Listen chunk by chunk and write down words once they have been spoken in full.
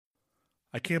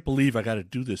I can't believe I got to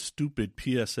do this stupid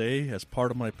PSA as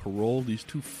part of my parole. These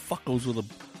two fuckos were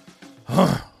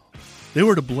they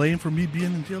were to blame for me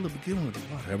being in jail to begin with.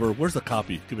 Whatever. Where's the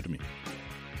copy? Give it to me.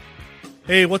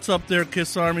 Hey, what's up there,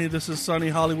 Kiss Army? This is Sonny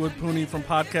Hollywood Pooney from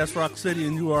Podcast Rock City,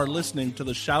 and you are listening to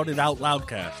the Shout It Out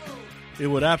Loudcast. It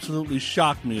would absolutely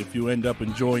shock me if you end up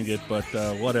enjoying it, but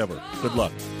whatever. Good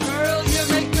luck. Girl, you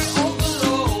make me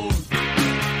overload.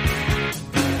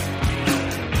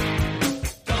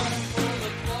 Don't pull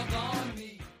the plug on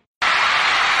me.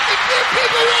 If you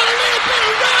people want a little bit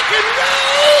of rock and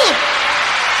roll,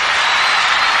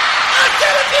 I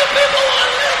said if you people want a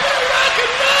little bit of rock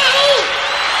and roll,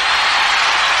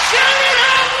 shout it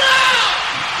out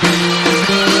loud.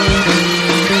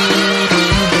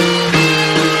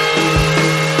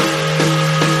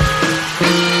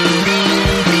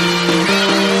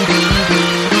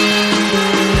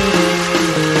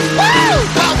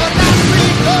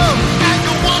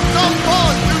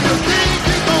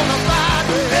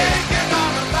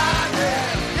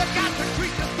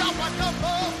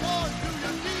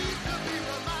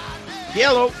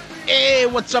 Hello. Hey,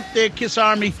 what's up there, Kiss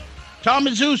Army? Tom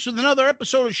and Zeus with another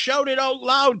episode of Shout It Out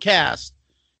Loudcast.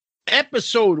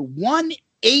 Episode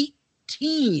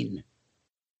 118.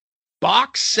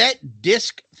 Box Set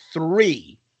Disc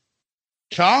 3.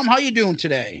 Tom, how you doing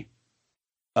today?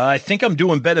 I think I'm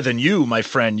doing better than you, my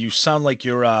friend. You sound like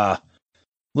you're a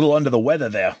little under the weather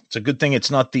there. It's a good thing it's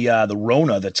not the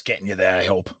Rona that's getting you there, I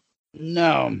hope.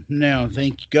 No,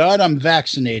 thank God I'm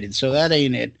vaccinated, so that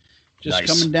ain't it. Just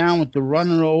Nice. coming down with the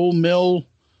run-of-the-old-mill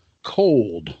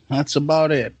cold. That's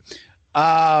about it.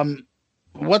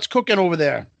 What's cooking over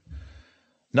there?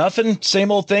 Nothing. Same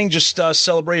old thing. Just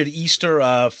celebrated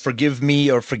Easter. Forgive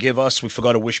me or forgive us. We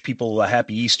forgot to wish people a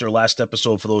happy Easter last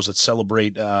episode for those that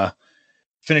celebrate.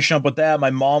 Finishing up with that,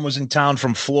 my mom was in town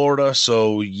from Florida,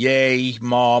 so yay,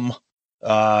 Mom.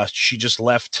 She just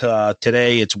left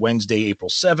today. It's Wednesday, April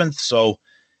 7th, so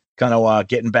kind of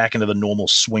getting back into the normal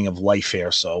swing of life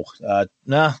here. So,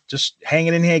 just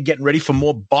hanging in here, getting ready for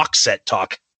more box set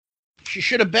talk. She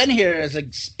should have been here as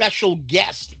a special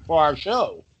guest for our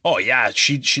show. Oh, yeah,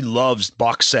 she loves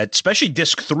box set, especially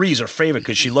disc 3 is her favorite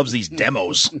because she loves these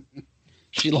demos.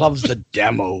 She loves the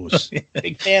demos.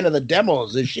 Big fan of the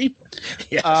demos, is she?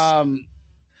 Yes.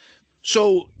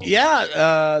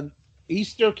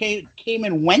 Easter came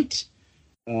and went.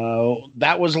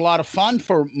 That was a lot of fun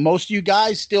for most of you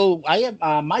guys. Still, I have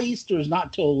my Easter is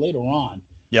not till later on.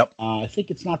 Yep. I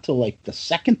think it's not till like the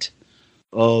 2nd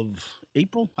of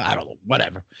April. I don't know,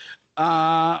 whatever.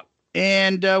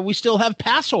 And we still have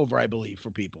Passover, I believe, for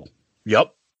people.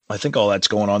 Yep. I think all that's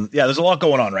going on. Yeah, there's a lot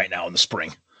going on right now in the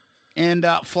spring. And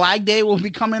Flag Day will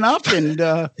be coming up, and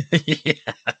Yeah.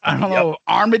 I don't know,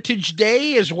 Armitage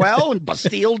Day as well, and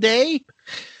Bastille Day.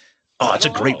 Oh, that's a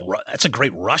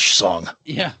great Rush song.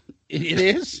 Yeah, it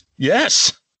is.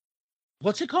 Yes.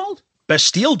 What's it called?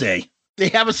 Bastille Day. They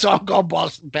have a song called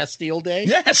Bastille Day.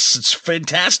 Yes, it's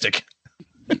fantastic.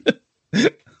 That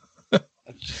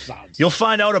just sounds. You'll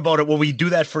find out about it when we do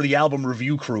that for the album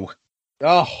review crew.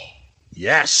 Oh,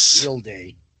 Yes. Bastille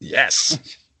Day.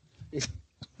 Yes.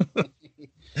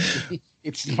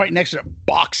 It's right next to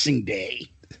Boxing Day.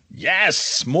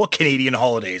 Yes. More Canadian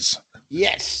holidays.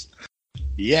 Yes.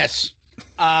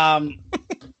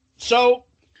 So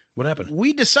What happened?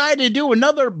 we decided to do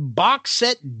another box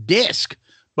set disc.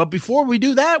 But before we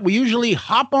do that, we usually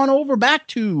hop on over back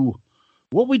to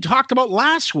what we talked about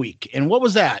last week. And what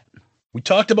was that? We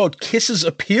talked about Kiss's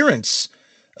appearance,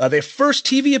 their first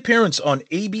TV appearance on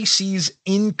ABC's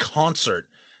In Concert.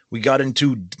 We got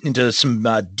into some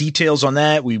details on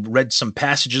that. We read some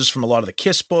passages from a lot of the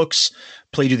Kiss books,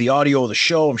 played you the audio of the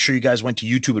show. I'm sure you guys went to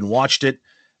YouTube and watched it.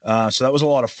 So that was a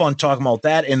lot of fun talking about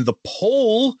that. And the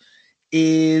poll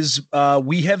is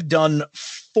we have done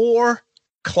 4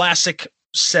 classic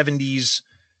 70s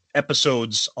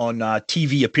episodes on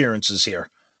TV appearances here.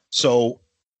 So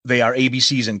they are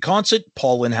ABC's In Concert,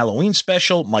 Paul Lynde Halloween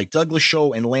Special, Mike Douglas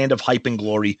Show, and Land of Hype and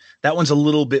Glory. That one's a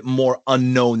little bit more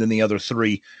unknown than the other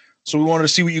 3. So we wanted to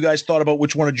see what you guys thought about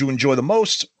which one did you enjoy the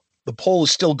most. The poll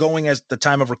is still going as the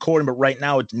time of recording, but right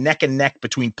now it's neck and neck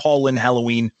between Paul Lynde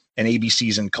Halloween and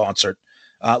ABC's In Concert.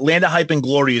 Land of Hype and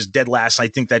Glory is dead last. I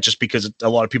think that just because a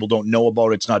lot of people don't know about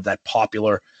it. It's not that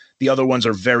popular. The other ones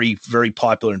are very, very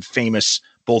popular and famous.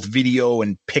 Both video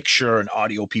and picture and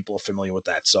audio people are familiar with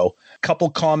that. So a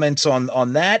couple comments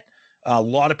on that. A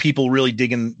lot of people really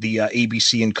digging the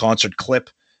ABC In Concert clip.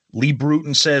 Lee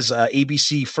Bruton says,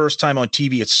 ABC first time on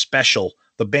TV, it's special.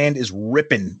 The band is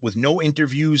ripping with no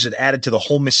interviews. It added to the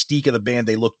whole mystique of the band.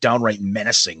 They look downright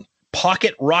menacing.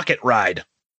 Pocket Rocket Ride.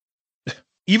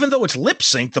 Even though it's lip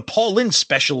sync, the Paul Lynde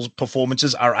special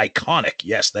performances are iconic.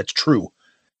 Yes, that's true.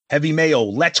 Heavy Mayo,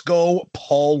 let's go,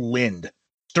 Paul Lynde.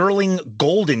 Sterling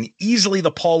Golden, easily the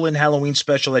Paul Lynde Halloween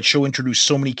special. That show introduced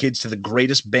so many kids to the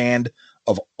greatest band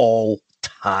of all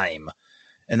time.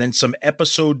 And then some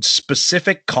episode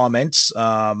specific comments.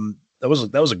 That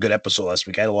was a good episode last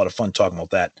week. I had a lot of fun talking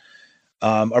about that.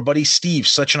 Our buddy Steve,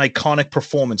 such an iconic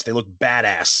performance. They look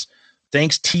badass.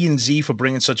 Thanks T and Z for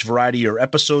bringing such variety to your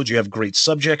episodes. You have great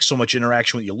subjects, so much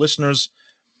interaction with your listeners.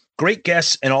 Great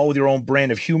guests and all with your own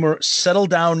brand of humor. Settle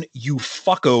down, you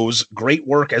fuckos. Great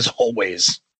work as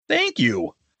always. Thank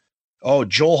you. Oh,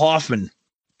 Joel Hoffman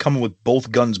coming with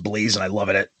both guns blazing. I love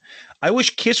it. I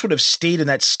wish Kiss would have stayed in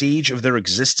that stage of their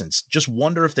existence. Just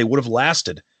wonder if they would have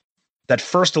lasted. That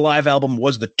first Alive album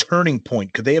was the turning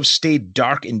point. Could they have stayed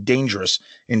dark and dangerous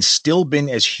and still been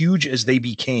as huge as they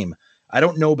became? I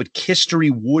don't know, but history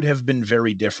would have been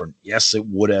very different. Yes, it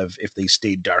would have if they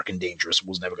stayed dark and dangerous. It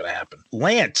was never going to happen.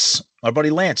 Lance, our buddy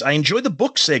Lance, I enjoyed the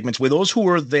book segments where those who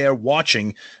were there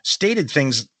watching stated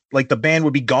things like the band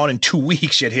would be gone in 2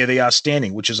 weeks, yet here they are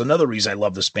standing, which is another reason I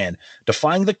love this band.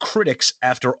 Defying the critics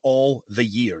after all the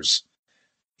years.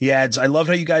 He adds, I love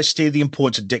how you guys stated the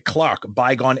importance of Dick Clark,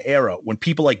 bygone era, when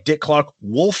people like Dick Clark,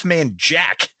 Wolfman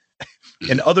Jack,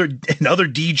 and other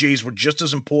DJs were just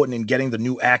as important in getting the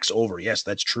new acts over. Yes,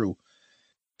 that's true.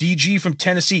 DG from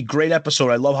Tennessee, great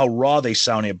episode. I love how raw they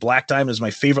sound here. Black Diamond is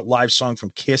my favorite live song from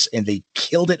Kiss, and they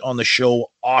killed it on the show.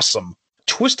 Awesome.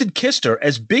 Twisted Kister,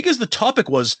 as big as the topic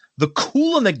was, the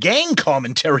Kool and the Gang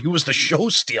commentary was the show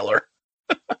stealer.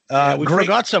 We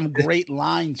forgot some great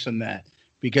lines from that,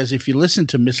 because if you listen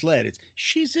to Misled, it's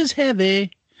she's as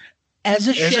heavy as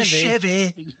a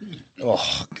Chevy.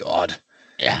 Oh, God.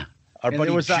 Yeah. Our And buddy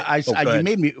there was Go you ahead.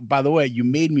 made me. By the way, you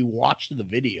made me watch the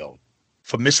video.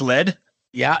 For Misled?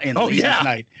 Yeah, and Oh, ladies' yeah.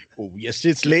 night. Oh, yes,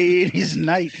 it's ladies'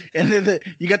 night. And then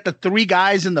you got the three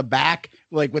guys in the back,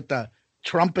 like with the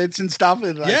trumpets and stuff.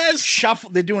 And like Yes.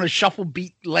 shuffle. They're doing a shuffle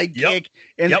beat leg Yep. kick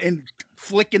and Yep. and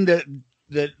flicking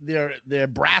their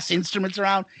brass instruments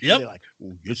around. Yep. And they're like,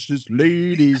 oh, yes, it's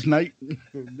ladies' night.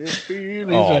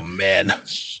 Oh, man.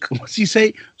 What's he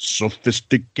say?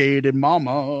 Sophisticated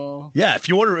mama. Yeah, if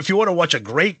you want to watch a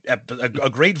great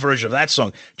version of that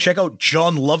song, check out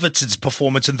John Lovitz's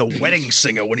performance in The Wedding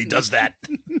Singer when he does that.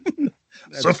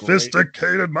 That's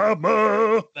Sophisticated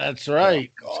mama. That's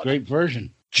right. Oh, God. It's a great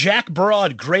version. Jack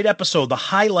Broad, great episode. The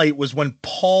highlight was when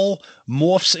Paul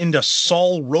morphs into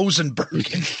Saul Rosenberg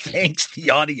and thanks the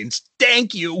audience.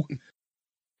 Thank you.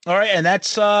 All right, and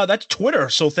that's Twitter.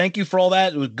 So thank you for all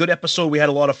that. It was a good episode. We had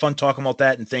a lot of fun talking about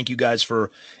that, and thank you guys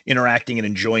for interacting and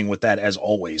enjoying with that as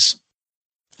always.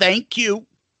 Thank you.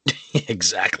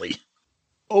 Exactly.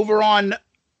 Over on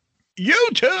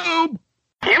YouTube.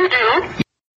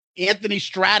 Anthony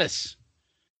Stratus.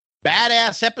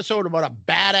 Badass episode about a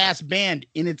badass band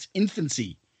in its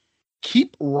infancy.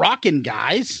 Keep rocking,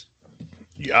 guys.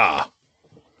 Yeah.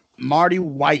 Marty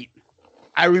White.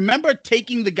 I remember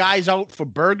taking the guys out for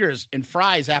burgers and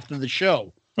fries after the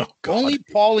show. Oh, God. Only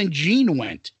Paul and Gene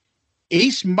went.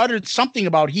 Ace muttered something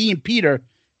about he and Peter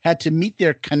had to meet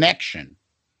their connection.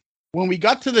 When we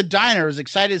got to the diner, I was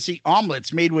excited to see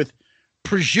omelets made with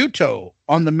prosciutto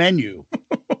on the menu.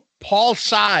 Paul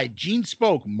sighed. Gene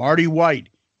spoke. Marty White,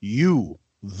 you,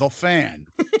 the fan,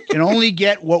 can only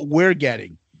get what we're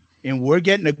getting. And we're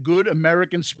getting a good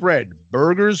American spread.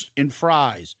 Burgers and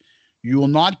fries. You will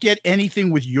not get anything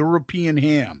with European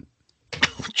ham.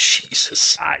 Oh,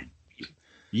 Jesus.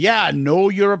 Yeah, no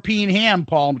European ham,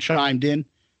 Paul chimed in.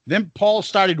 Then Paul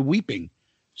started weeping.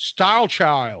 Star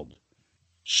Child.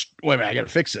 Wait a minute, I got to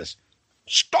fix this.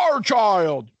 Star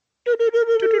Child.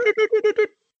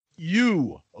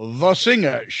 You, the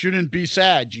singer, shouldn't be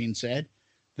sad, Gene said.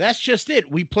 That's just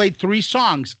it. We played 3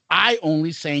 songs. I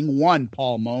only sang 1,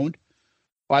 Paul moaned.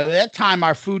 By that time,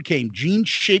 our food came. Gene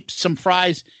shaped some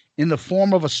fries in the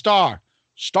form of a star.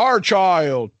 Star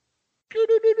Child.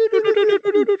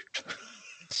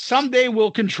 Someday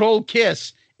we'll control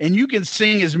Kiss, and you can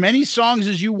sing as many songs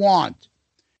as you want.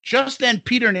 Just then,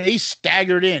 Peter and Ace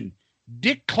staggered in.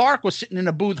 Dick Clark was sitting in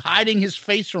a booth hiding his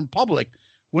face from public.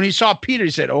 When he saw Peter,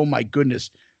 he said, oh, my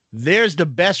goodness, there's the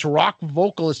best rock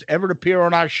vocalist ever to appear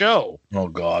on our show. Oh,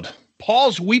 God.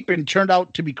 Paul's weeping turned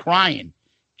out to be crying.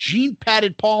 Gene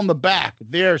patted Paul on the back.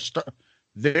 There,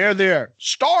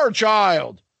 Star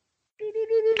Child.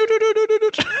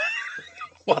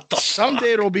 What the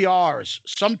Someday it'll be ours.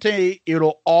 Someday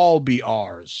it'll all be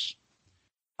ours.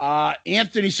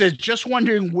 Anthony says, just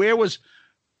wondering, where was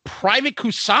Private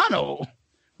Cusano?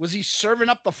 Was he serving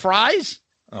up the fries?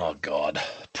 Oh, God.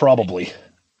 Probably.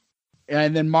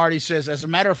 And then Marty says, as a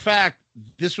matter of fact,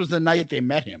 this was the night they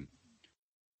met him.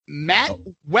 Matt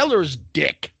Weller's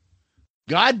dick.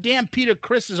 Goddamn Peter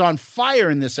Criss is on fire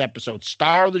in this episode.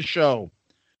 Star of the show.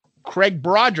 Craig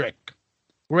Broderick.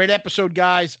 Great episode,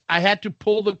 guys. I had to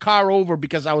pull the car over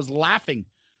because I was laughing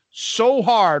so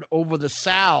hard over the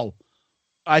Sal.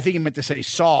 I think he meant to say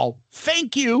Saul.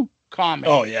 Thank you. Comment.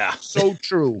 Oh, yeah. So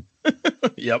true.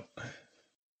 Yep.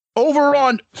 Over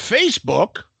on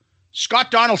Facebook,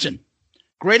 Scott Donaldson.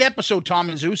 Great episode, Tom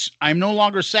and Zeus. I'm no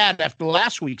longer sad after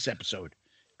last week's episode.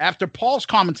 After Paul's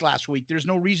comments last week, there's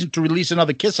no reason to release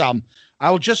another Kiss album. I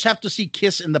will just have to see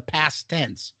Kiss in the past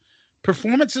tense.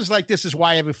 Performances like this is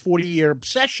why I have a 40-year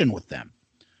obsession with them.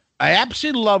 I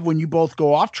absolutely love when you both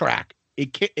go off track.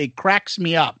 It cracks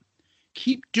me up.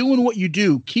 Keep doing what you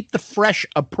do. Keep the fresh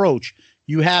approach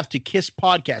you have to Kiss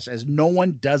podcast, as no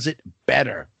one does it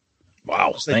better.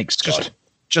 Wow. Thanks, Scott.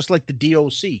 Just like the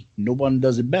DOC. No one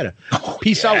does it better.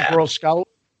 Peace out, Girl Scout.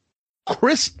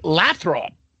 Chris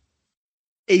Lathrop.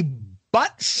 A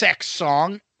butt sex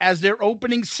song as their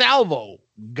opening salvo.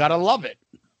 Gotta love it.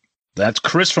 That's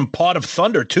Chris from Pot of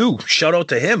Thunder, too. Shout out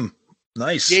to him.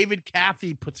 Nice. David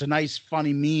Cathy puts a nice,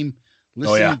 funny meme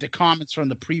listening to comments from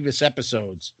the previous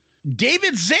episodes.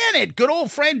 David Zanet, good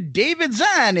old friend David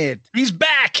Zanet. He's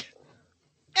back.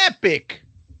 Epic.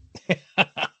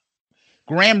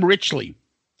 Graham Richley.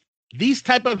 These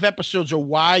type of episodes are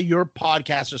why your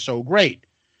podcasts are so great.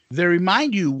 They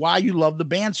remind you why you love the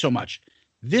band so much.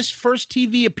 This first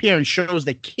TV appearance shows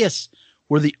that Kiss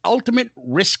were the ultimate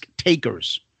risk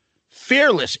takers,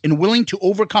 fearless and willing to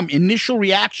overcome initial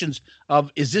reactions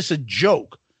of, is this a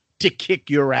joke, to kick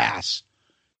your ass.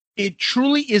 It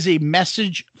truly is a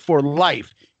message for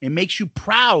life. It makes you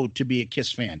proud to be a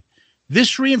Kiss fan.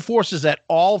 This reinforces that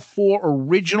all 4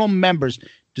 original members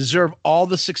deserve all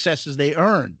the successes they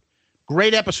earned.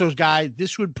 Great episodes, guys.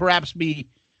 This would perhaps be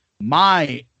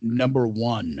my number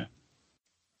 1.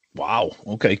 Wow.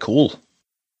 Okay, cool.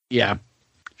 Yeah.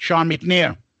 Sean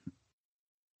McNair.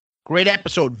 Great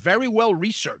episode. Very well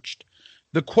researched.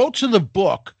 The quotes of the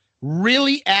book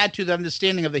really add to the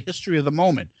understanding of the history of the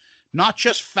moment. Not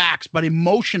just facts, but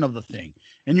emotion of the thing.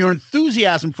 And your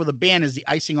enthusiasm for the band is the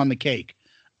icing on the cake.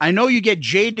 I know you get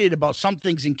jaded about some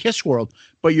things in Kiss World,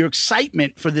 but your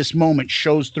excitement for this moment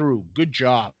shows through. Good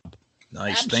job.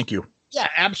 Nice. Thank you. Yeah,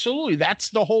 absolutely. That's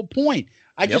the whole point.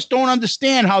 I just don't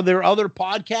understand how there are other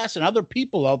podcasts and other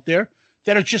people out there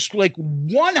that are just like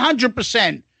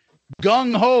 100%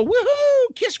 gung-ho,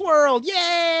 woohoo, Kiss World,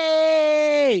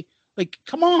 yay! Like,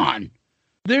 come on.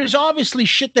 There's obviously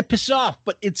shit that pisses off,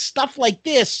 but it's stuff like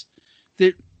this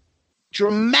that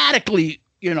dramatically,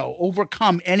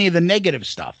 overcome any of the negative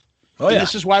stuff. Oh, yeah. And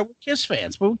this is why we're Kiss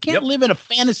fans. But we can't live in a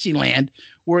fantasy land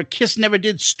where Kiss never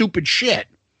did stupid shit.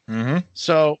 Mm-hmm.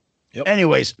 So,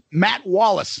 anyways, Matt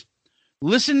Wallace.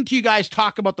 Listening to you guys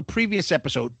talk about the previous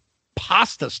episode,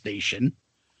 Pasta Station,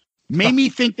 made me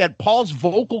think that Paul's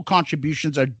vocal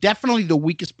contributions are definitely the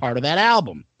weakest part of that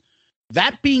album.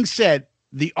 That being said,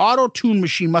 the auto-tune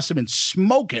machine must have been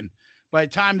smoking by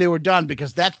the time they were done,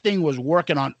 because that thing was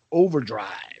working on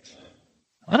overdrive.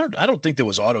 I don't think there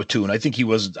was auto-tune. I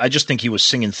just think he was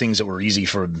singing things that were easy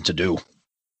for him to do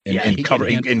and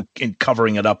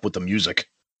covering it up with the music.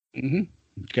 Mm-hmm.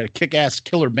 Got a kick-ass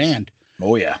killer band.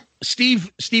 Oh, yeah.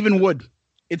 Stephen Wood.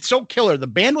 It's so killer. The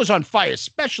band was on fire,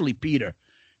 especially Peter.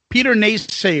 Peter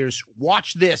naysayers,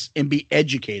 watch this and be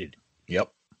educated.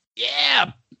 Yep.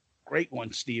 Yeah. Great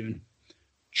one, Stephen.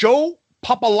 Joe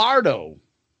Papalardo.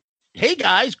 Hey,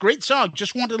 guys, great song.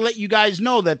 Just wanted to let you guys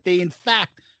know that they, in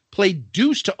fact, played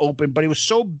Deuce to open, but it was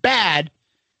so bad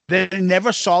that it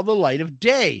never saw the light of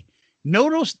day.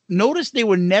 Notice they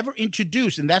were never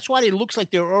introduced, and that's why it looks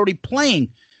like they were already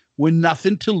playing when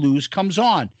Nothing to Lose comes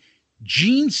on.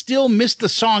 Gene still missed the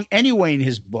song anyway in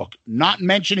his book, not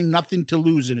mentioning Nothing to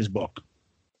Lose in his book.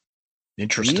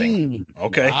 Interesting.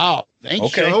 Okay. Wow.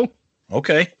 Thanks, Joe.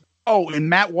 Okay. Oh, and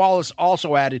Matt Wallace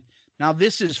also added, now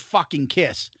this is fucking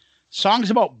Kiss. Songs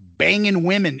about banging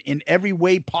women in every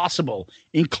way possible,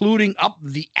 including up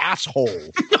the asshole.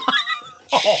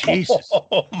 Jesus.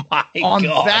 Oh, my On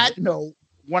God. that note,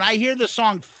 when I hear the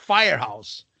song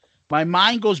Firehouse, my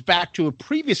mind goes back to a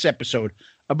previous episode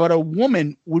about a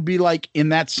woman would be like in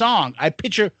that song. I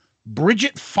picture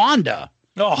Bridget Fonda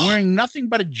wearing nothing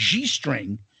but a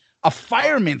G-string, a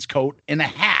fireman's coat, and a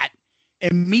hat,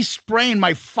 and me spraying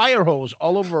my fire hose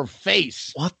all over her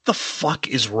face. What the fuck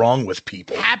is wrong with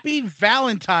people? Happy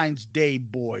Valentine's Day,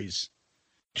 boys.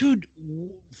 Dude,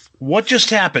 What just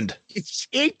happened? it's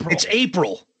April. It's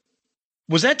April.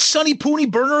 Was that Sonny Pooney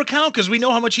burner account? Because we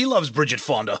know how much he loves Bridget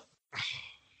Fonda.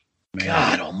 Man.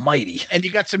 God almighty. And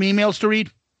you got some emails to read?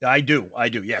 I do.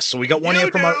 Yes. So we got one here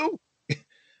from our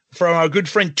from our good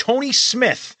friend Tony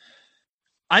Smith.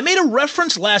 I made a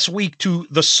reference last week to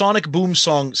the Sonic Boom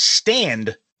song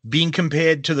Stand being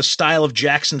compared to the style of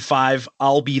Jackson 5,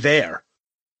 I'll Be There.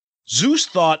 Zeus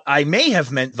thought I may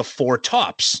have meant the Four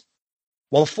Tops.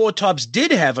 While the Four Tops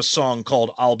did have a song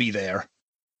called I'll Be There,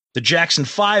 the Jackson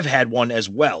 5 had one as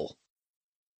well.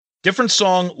 Different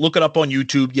song, look it up on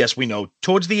YouTube. Yes, we know.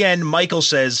 Towards the end, Michael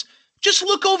says, just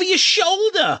look over your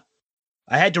shoulder.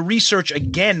 I had to research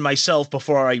again myself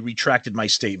before I retracted my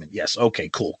statement. Yes, okay,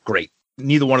 cool, great.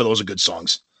 Neither one of those are good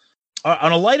songs.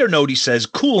 On a lighter note, he says,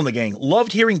 Kool in the Gang.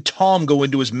 Loved hearing Tom go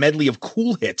into his medley of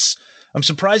cool hits. I'm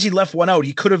surprised he left one out.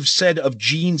 He could have said of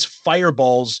Gene's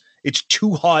Fireballs, it's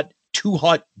too hot,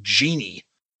 Genie.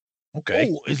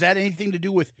 Okay. Oh, is that anything to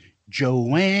do with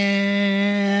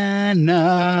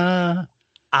Joanna?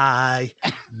 I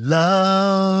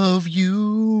love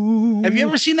you. Have you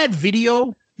ever seen that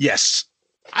video? Yes.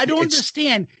 I don't It's-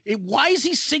 understand. Why is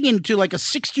he singing to like a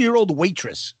 60-year-old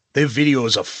waitress? The video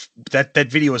is that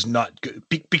video is not good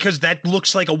because that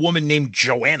looks like a woman named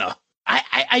Joanna.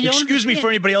 I don't Excuse me understand. for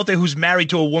anybody out there who's married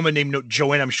to a woman named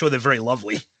Joanna. I'm sure they're very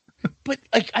lovely. But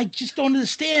like, I just don't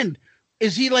understand.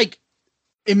 Is he like,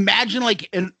 imagine like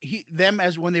them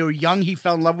as when they were young, he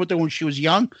fell in love with her when she was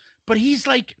young, but he's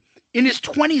like in his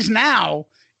 20s now,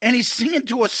 and he's singing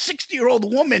to a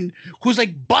 60-year-old woman who's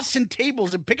like bussing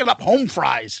tables and picking up home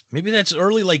fries. Maybe that's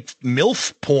early like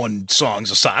MILF porn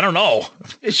songs or something. I don't know.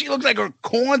 And she looks like her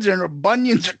corns and her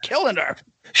bunions are killing her.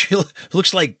 She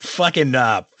looks like fucking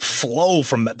Flo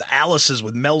from the Alice's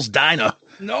with Mel's Diner.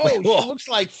 No, Like, she whoa. looks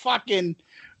like fucking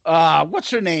what's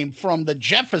her name from the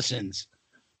Jeffersons?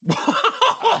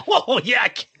 Oh yeah.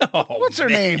 Oh, What's her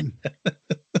man. name?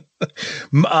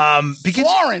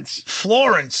 Because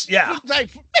Florence. yeah. Looks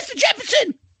like Mr.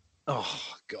 Jefferson. Oh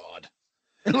God.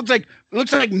 It looks like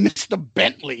Mr.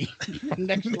 Bentley from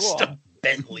next door. Mr.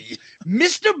 Bentley.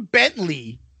 Mr.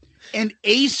 Bentley and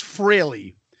Ace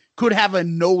Frehley could have a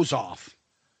nose off.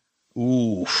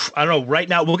 Ooh, I don't know. Right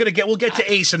now, we'll get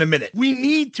to Ace in a minute. We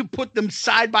need to put them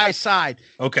side by side.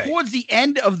 Okay. Towards the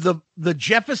end of the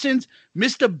Jeffersons,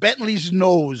 Mr. Bentley's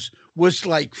nose was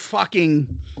like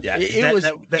fucking. Yeah, it was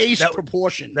Ace that-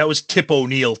 proportion. That was Tip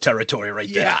O'Neill territory right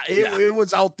there. Yeah, it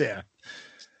was out there.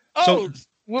 So-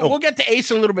 We'll get to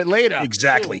Ace a little bit later.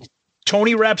 Exactly. Ooh.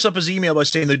 Tony wraps up his email by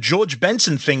saying the George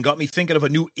Benson thing got me thinking of a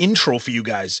new intro for you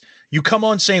guys. You come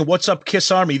on saying, "What's up,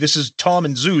 Kiss Army? This is Tom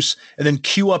and Zeus," and then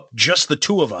cue up just the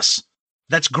two of us.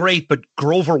 That's great, but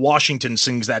Grover Washington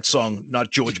sings that song,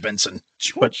 not George Benson.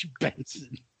 George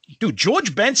Benson. Dude,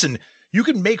 George Benson, you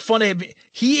can make fun of him.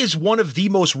 He is one of the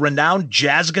most renowned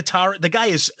jazz guitar. The guy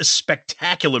is a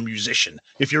spectacular musician.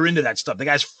 If you're into that stuff, the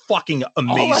guy's fucking All I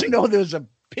amazing. know, there's a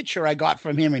picture I got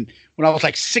from him, and when I was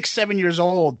like 6-7 years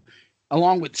old,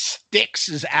 along with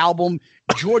Styx' album,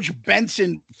 George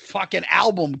Benson fucking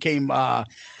album came. Hell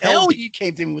LP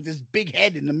came to me with this big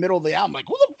head in the middle of the album. Like,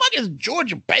 who the fuck is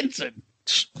George Benson?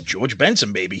 George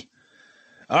Benson, baby.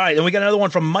 All right, then we got another one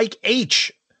from Mike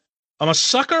H. I'm a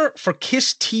sucker for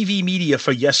Kiss TV media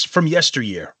from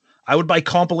yesteryear. I would buy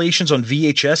compilations on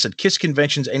VHS at Kiss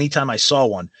conventions anytime I saw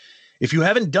one. If you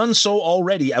haven't done so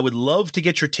already, I would love to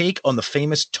get your take on the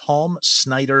famous Tom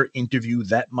Snyder interview.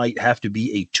 That might have to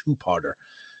be a two-parter.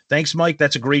 Thanks, Mike.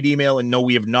 That's a great email. And no,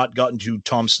 we have not gotten to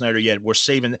Tom Snyder yet. We're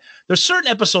saving. There's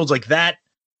certain episodes like that,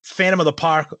 Phantom of the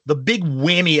Park, the big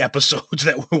whammy episodes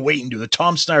that we're waiting to. The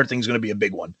Tom Snyder thing is going to be a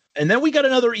big one. And then we got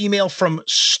another email from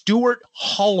Stuart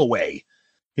Holloway.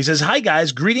 He says, "Hi,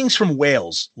 guys. Greetings from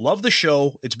Wales. Love the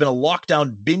show. It's been a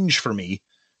lockdown binge for me.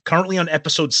 Currently on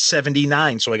episode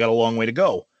 79, so I got a long way to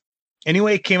go.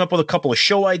 Anyway, came up with a couple of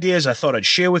show ideas I thought I'd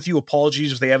share with you.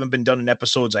 Apologies if they haven't been done in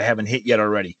episodes I haven't hit yet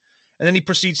already." And then he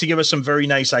proceeds to give us some very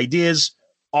nice ideas.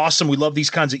 Awesome. We love these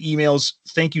kinds of emails.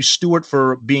 Thank you, Stuart,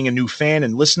 for being a new fan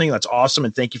and listening. That's awesome.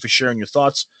 And thank you for sharing your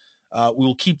thoughts. We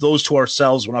will keep those to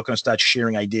ourselves. We're not going to start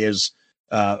sharing ideas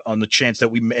on the chance that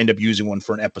we end up using one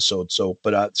for an episode. So,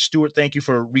 but Stuart, thank you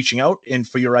for reaching out and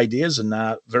for your ideas, and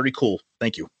very cool.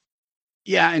 Thank you.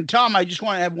 Yeah, and Tom, I just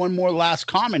want to have one more last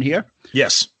comment here.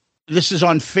 Yes. This is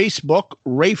on Facebook,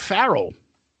 Ray Farrell.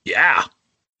 Yeah.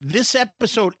 This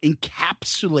episode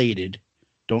encapsulated,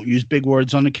 don't use big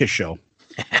words on the Kiss Show,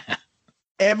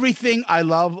 everything I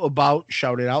love about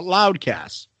Shout It Out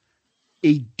Loudcast.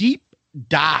 A deep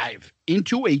dive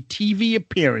into a TV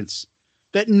appearance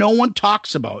that no one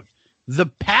talks about. The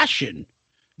passion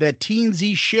that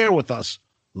TNZ share with us,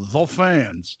 the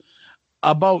fans,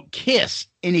 about Kiss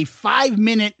in a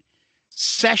 5-minute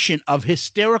session of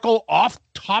hysterical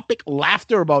off-topic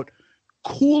laughter about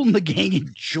Kool in the Gang and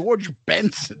George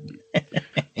Benson.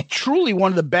 Truly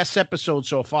one of the best episodes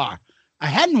so far. I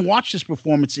hadn't watched this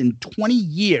performance in 20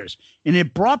 years, and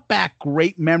it brought back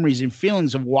great memories and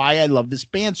feelings of why I love this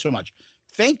band so much.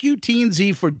 Thank you,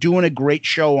 TNZ, for doing a great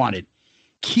show on it.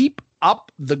 Keep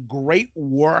up the great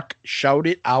work. Shout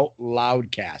it out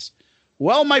loudcast.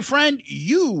 Well, my friend,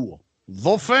 you,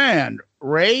 the fan,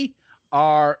 Ray,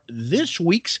 are this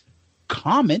week's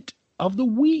comment of the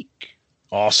week.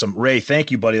 Awesome. Ray, thank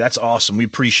you, buddy. That's awesome. We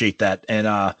appreciate that.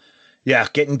 And yeah,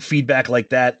 getting feedback like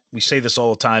that. We say this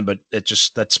all the time, but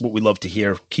that's what we love to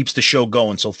hear. Keeps the show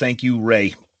going. So thank you,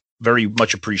 Ray. Very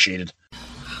much appreciated.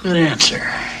 Good answer.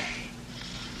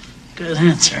 Good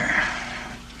answer.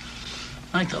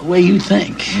 I like the way you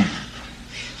think.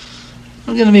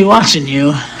 I'm going to be watching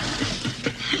you.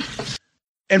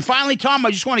 And finally, Tom,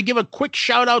 I just want to give a quick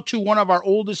shout out to one of our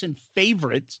oldest and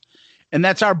favorites, and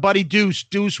that's our buddy Deuce.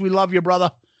 Deuce, we love you,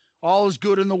 brother. All is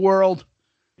good in the world,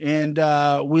 and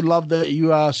we love that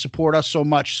you support us so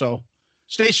much. So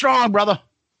stay strong, brother.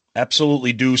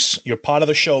 Absolutely, Deuce. You're part of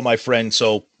the show, my friend.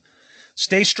 So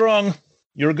stay strong.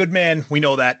 You're a good man. We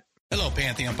know that. Hello,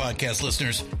 Pantheon Podcast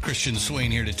listeners. Christian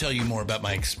Swain here to tell you more about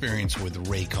my experience with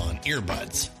Raycon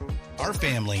earbuds. Our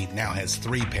family now has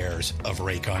 3 pairs of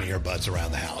Raycon earbuds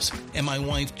around the house, and my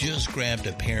wife just grabbed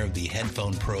a pair of the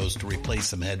Headphone Pros to replace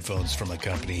some headphones from a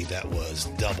company that was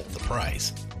double the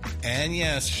price. And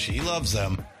yes, she loves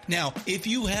them. Now, if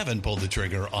you haven't pulled the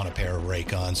trigger on a pair of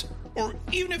Raycons, or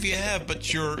even if you have,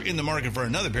 but you're in the market for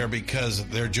another pair because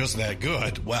they're just that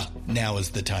good, well, now is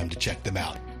the time to check them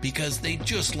out, because they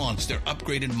just launched their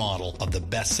upgraded model of the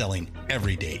best-selling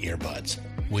everyday earbuds.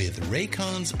 With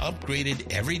Raycon's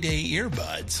upgraded everyday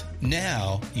earbuds,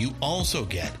 now you also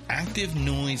get active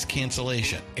noise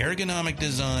cancellation, ergonomic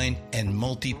design, and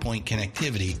multi-point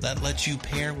connectivity that lets you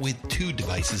pair with 2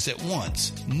 devices at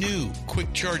once. New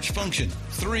quick charge function,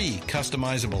 3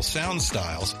 customizable sound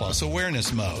styles, plus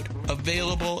awareness mode.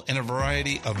 Available in a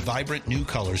variety of vibrant new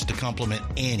colors to complement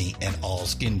any and all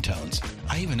skin tones.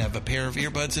 I even have a pair of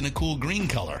earbuds in a cool green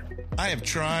color. I have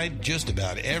tried just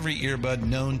about every earbud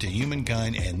known to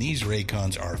humankind, and these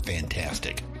Raycons are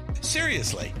fantastic.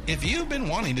 Seriously, if you've been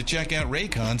wanting to check out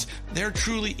Raycons, there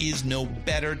truly is no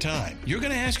better time. You're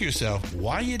going to ask yourself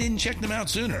why you didn't check them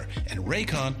out sooner, and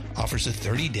Raycon offers a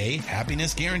 30-day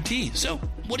happiness guarantee. So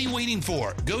what are you waiting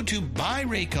for? Go to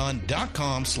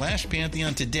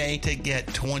buyraycon.com/Pantheon today to get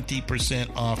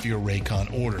 20% off your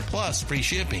Raycon order, plus free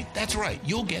shipping. That's right,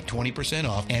 you'll get 20%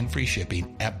 off and free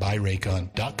shipping at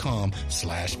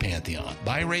buyraycon.com/Pantheon.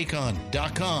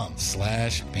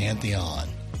 buyraycon.com/Pantheon.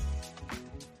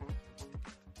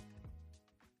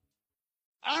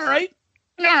 All right.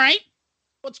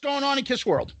 What's going on in Kiss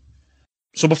World?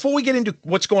 So before we get into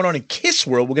what's going on in Kiss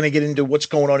World, we're going to get into what's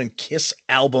going on in Kiss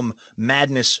Album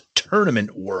Madness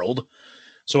Tournament World.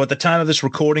 So at the time of this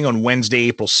recording on Wednesday,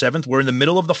 April 7th, we're in the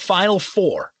middle of the Final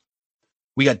Four.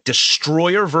 We got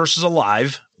Destroyer versus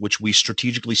Alive, which we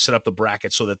strategically set up the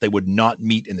bracket so that they would not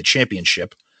meet in the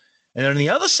championship. And then on the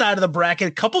other side of the bracket,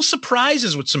 a couple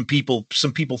surprises with some people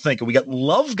thinking. We got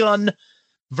Love Gun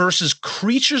versus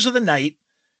Creatures of the Night.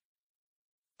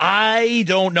 I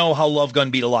don't know how Love Gun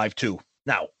beat Alive 2.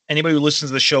 Now, anybody who listens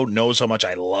to the show knows how much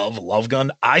I love Love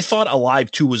Gun. I thought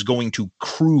Alive 2 was going to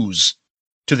cruise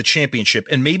to the championship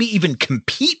and maybe even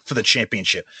compete for the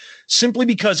championship simply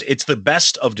because it's the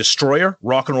best of Destroyer,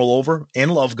 Rock and Roll Over,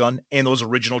 and Love Gun, and those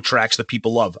original tracks that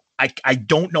people love. I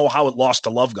don't know how it lost to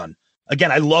Love Gun.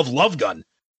 Again, I love Love Gun.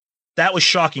 That was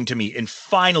shocking to me. And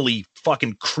finally,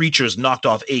 fucking Creatures knocked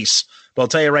off Ace. But I'll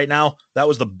tell you right now, that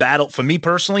was the battle. For me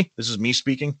personally, this is me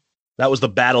speaking, that was the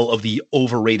battle of the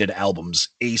overrated albums,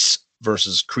 Ace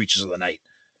versus Creatures of the Night.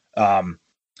 And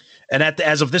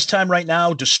as of this time right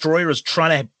now, Destroyer is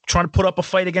trying to put up a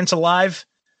fight against Alive.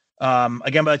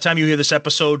 Again, by the time you hear this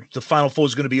episode, the Final Four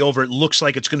is going to be over. It looks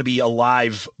like it's going to be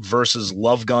Alive versus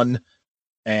Love Gun,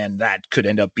 and that could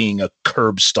end up being a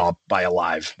curb stomp by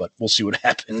Alive, but we'll see what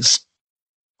happens.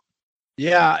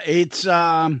 Yeah, it's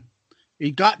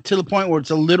it got to the point where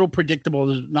it's a little predictable.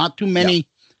 There's not too many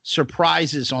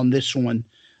surprises on this one.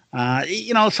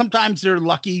 Sometimes they're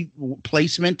lucky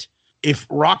placement. If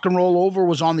Rock and Roll Over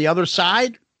was on the other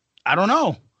side, I don't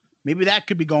know. Maybe that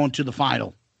could be going to the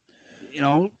final.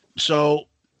 So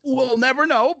we'll never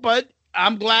know, but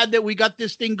I'm glad that we got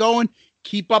this thing going.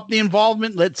 Keep up the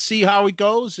involvement. Let's see how it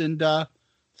goes. And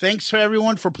thanks for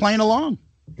everyone for playing along.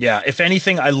 Yeah, if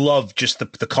anything, I love just the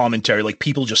commentary, like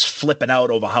people just flipping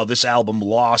out over how this album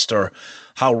lost or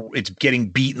how it's getting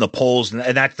beat in the polls.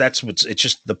 And that's what's, it's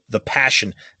just the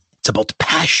passion. It's about the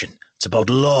passion. It's about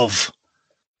love.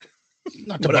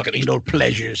 Not about idle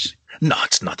pleasures. No,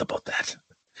 it's not about that.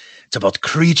 It's about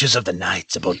Creatures of the Night.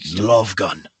 It's about Love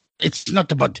Gun. It's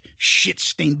not about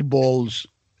shit-stained balls.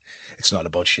 It's not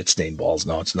about shit-stained balls.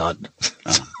 No, it's not.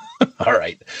 All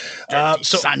right.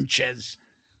 So Sanchez.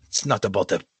 it's not about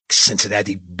the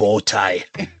Cincinnati bow tie.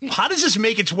 How does this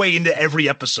make its way into every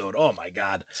episode? Oh my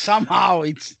God. Somehow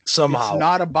it's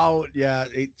not about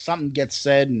something gets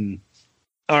said and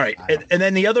all right. And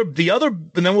then the other,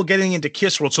 and then we'll get into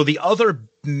Kiss World. So the other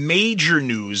major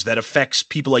news that affects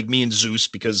people like me and Zeus,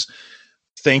 because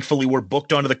thankfully we're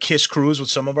booked onto the Kiss cruise with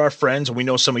some of our friends, and we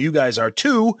know some of you guys are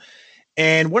too.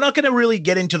 And we're not going to really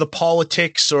get into the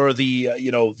politics or the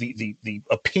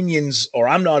opinions, or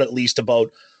I'm not at least,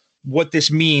 about what this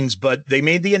means. But they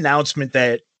made the announcement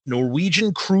that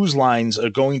Norwegian Cruise Lines are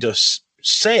going to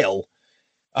sail,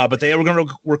 but they are going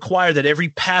to require that every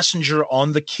passenger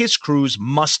on the Kiss cruise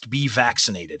must be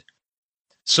vaccinated.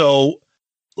 So,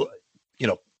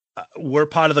 we're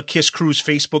part of the Kiss Cruise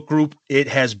Facebook group. It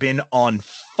has been on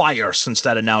fire since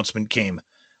that announcement came.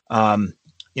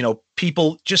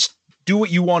 People just do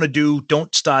what you want to do.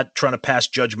 Don't start trying to pass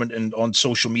judgment and on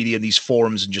social media and these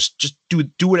forums, and just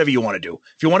do whatever you want to do.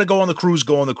 If you want to go on the cruise,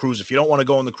 go on the cruise. If you don't want to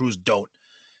go on the cruise, don't.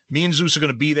 Me and Zeus are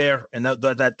going to be there, and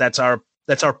that's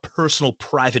our personal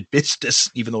private business,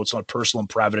 even though it's not personal and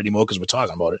private anymore because we're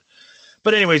talking about it.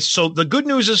 But anyways, so the good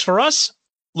news is for us,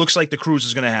 looks like the cruise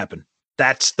is going to happen.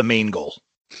 That's the main goal.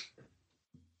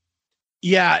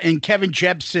 Yeah, and Kevin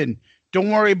Jepson,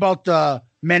 don't worry about the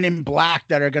men in black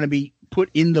that are going to be put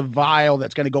in the vial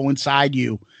that's going to go inside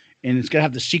you, and it's going to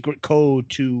have the secret code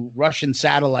to Russian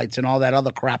satellites and all that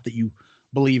other crap that you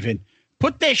believe in.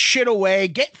 Put that shit away,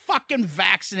 get fucking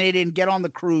vaccinated, and get on the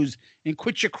cruise, and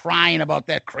quit your crying about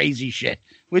that crazy shit.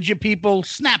 Would you people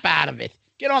snap out of it?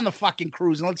 Get on the fucking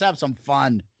cruise and let's have some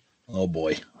fun. Oh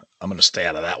boy, I'm going to stay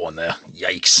out of that one there.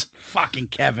 Yikes. Fucking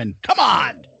Kevin. Come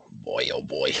on. Oh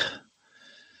boy.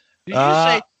 Did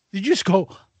you just go,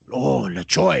 oh, la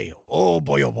joy. Oh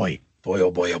boy, oh boy. Boy,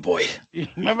 oh boy, oh boy.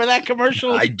 Remember that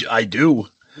commercial? I do.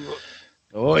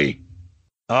 Oi.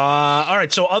 All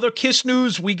right. So other Kiss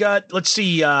news we got, let's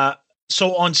see.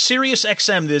 So on Sirius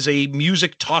XM, there's a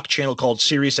music talk channel called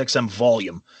Sirius XM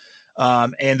Volume.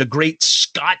 And the great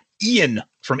Scott Ian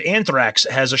from Anthrax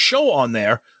has a show on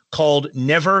there called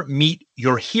Never Meet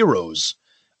Your Heroes.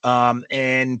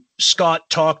 And Scott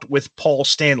talked with Paul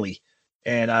Stanley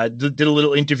and did a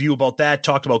little interview about that,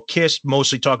 talked about Kiss,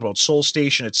 mostly talked about Soul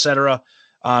Station, etc.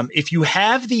 If you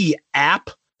have the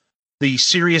app, the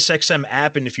SiriusXM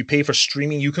app, and if you pay for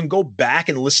streaming, you can go back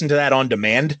and listen to that on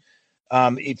demand.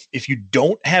 If you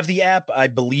don't have the app, I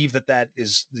believe that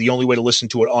is the only way to listen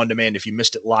to it on demand if you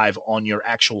missed it live on your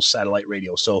actual satellite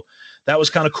radio. So that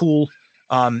was kind of cool.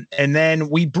 And then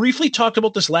we briefly talked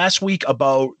about this last week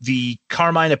about the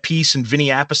Carmine Appice and Vinny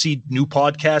Appice new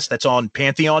podcast that's on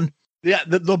Pantheon. Yeah,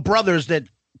 the brothers that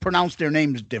pronounce their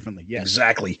names differently. Yes.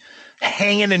 Exactly.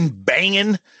 Hanging and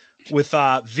banging with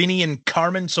Vinny and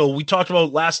Carmen. So we talked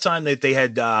about last time that they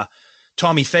had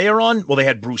Tommy Thayer on. Well, they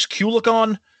had Bruce Kulick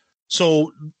on.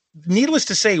 So needless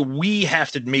to say, we have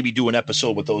to maybe do an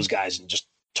episode with those guys and just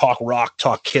talk rock,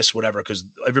 talk Kiss, whatever, because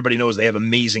everybody knows they have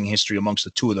amazing history amongst the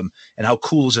two of them. And how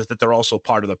cool is it that they're also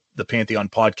part of the Pantheon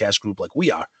podcast group like we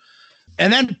are.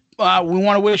 And then we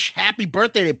want to wish happy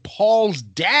birthday to Paul's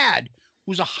dad,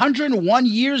 who's 101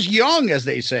 years young, as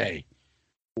they say.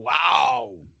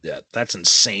 Wow. Yeah, that's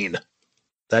insane.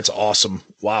 That's awesome.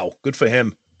 Wow. Good for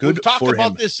him. Good We've talked for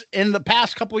about him. this in the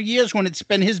past couple of years when it's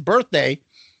been his birthday.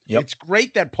 Yep. It's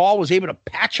great that Paul was able to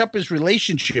patch up his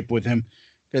relationship with him,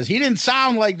 because he didn't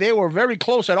sound like they were very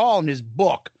close at all in his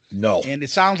book. No. And it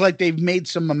sounds like they've made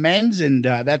some amends, and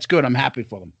that's good. I'm happy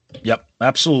for them. Yep,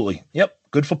 absolutely. Yep,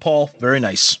 good for Paul. Very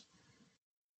nice.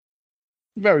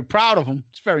 Very proud of him.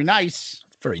 It's very nice.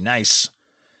 Very nice.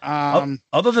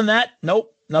 Other than that,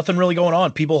 nope, nothing really going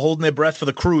on. People holding their breath for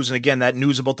the cruise. And again, that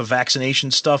news about the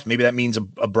vaccination stuff, maybe that means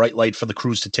a bright light for the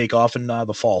cruise to take off in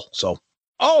the fall. So,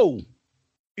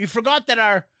 you forgot that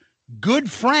our good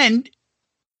friend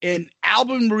and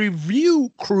album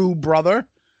review crew brother,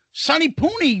 Sonny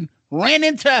Pooney, ran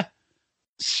into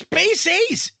Space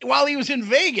Ace while he was in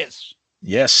Vegas.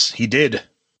 yes, he did.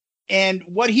 And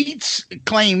what he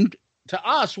claimed to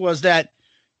us was that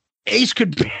Ace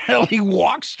could barely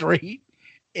walk straight,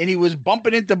 and he was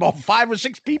bumping into about 5 or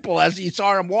 6 people as he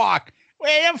saw him walk.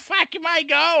 Where the fuck am I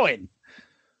going?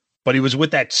 But he was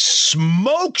with that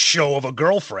smoke show of a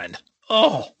girlfriend.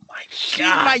 Oh, my She's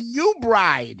God. my new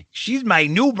bride. She's my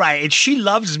new bride, and she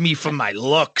loves me for my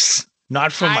looks,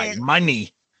 not for my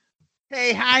money.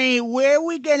 Hey, honey, where are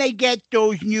we going to get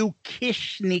those new Kiss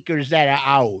sneakers that are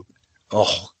out?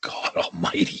 Oh, God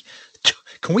almighty.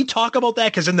 Can we talk about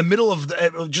that? Because in the middle of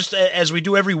just as we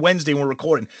do every Wednesday when we're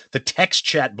recording, the text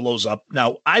chat blows up.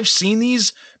 Now, I've seen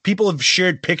these. People have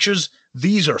shared pictures.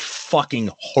 These are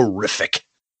fucking horrific.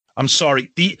 I'm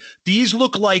sorry. These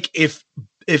look like if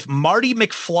Marty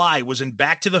McFly was in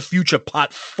Back to the Future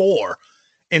Part 4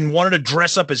 and wanted to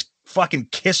dress up as fucking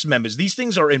Kiss members. These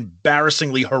things are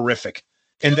embarrassingly horrific.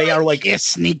 And they are like Kiss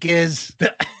sneakers.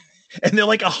 And they're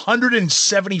like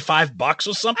 $175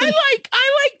 or something.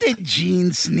 I like the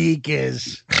jean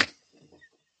sneakers.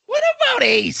 What about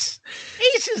Ace?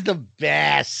 Ace is the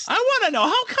best. I want to know,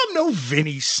 how come no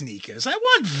Vinny sneakers? I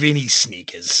want Vinny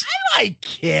sneakers. I like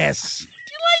Kiss. Do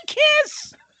you like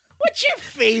Kiss? What's your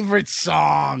favorite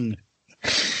song?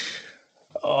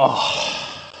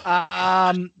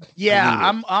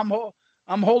 Yeah, I'm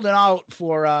holding out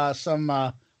for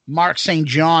some Mark St.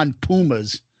 John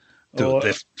Pumas. Dude,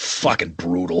 they're fucking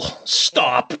brutal.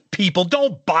 Stop, people.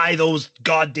 Don't buy those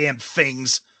goddamn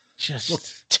things. Just look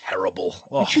terrible.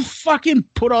 Would you fucking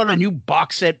put on a new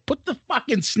box set? Put the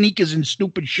fucking sneakers and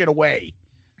stupid shit away.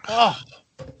 Oh,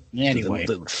 anyway.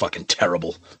 They look fucking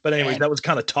terrible. But anyways, that was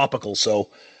kind of topical. So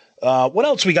what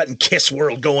else we got in Kiss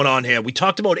world going on here? We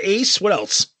talked about Ace. What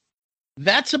else?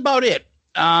 That's about it.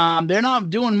 They're not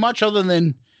doing much other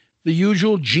than the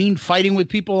usual. Gene fighting with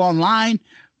people online.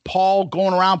 Paul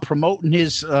going around promoting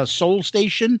his soul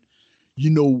station. You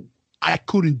know, I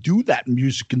couldn't do that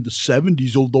music in the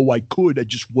 70s, although I could. I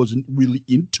just wasn't really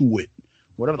into it.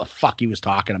 Whatever the fuck he was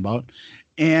talking about.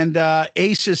 And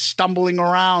Ace is stumbling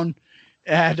around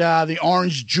at the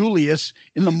Orange Julius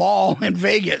in the mall in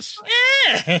Vegas.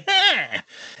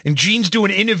 And Gene's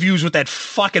doing interviews with that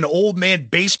fucking old man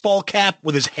baseball cap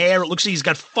with his hair. It looks like he's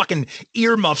got fucking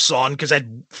earmuffs on because that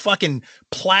fucking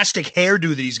plastic hairdo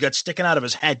that he's got sticking out of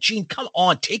his head. Gene, come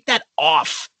on, take that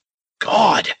off.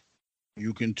 God.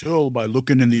 You can tell by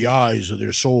looking in the eyes of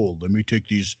their soul. Let me take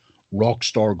these rock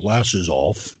star glasses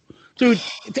off. Dude,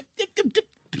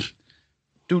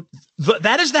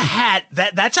 that is the hat.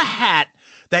 That's a hat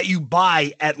that you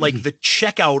buy at like the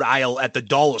checkout aisle at the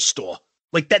dollar store.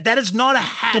 Like that is not a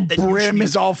hat. The brim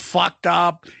is all fucked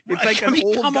up. It's like an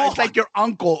old guy. It's like your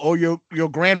uncle or your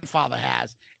grandfather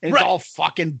has. And it's all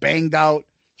fucking banged out.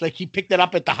 It's like he picked it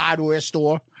up at the hardware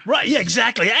store. Right, yeah,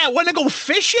 exactly. I want to go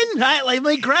fishing. Let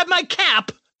me grab my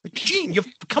cap. Gene,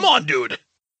 come on, dude.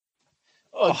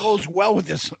 Oh, it goes well with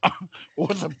this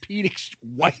orthopedic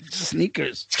white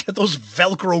sneakers. He's got those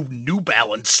Velcro New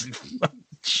Balance.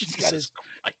 He's got his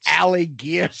alley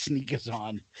gear sneakers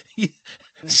on.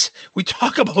 We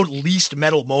talk about least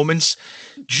metal moments.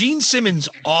 Gene Simmons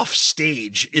off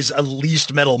stage is a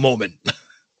least metal moment.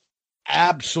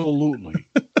 Absolutely.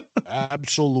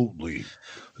 Absolutely.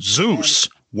 Zeus,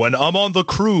 when I'm on the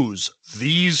cruise,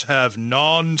 these have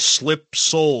non-slip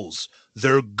soles.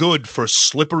 They're good for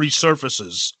slippery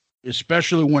surfaces.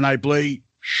 Especially when I play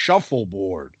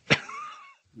shuffleboard.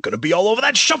 Gonna be all over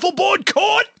that shuffleboard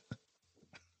court.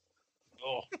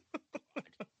 Oh.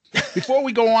 Before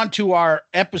we go on to our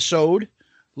episode,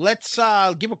 let's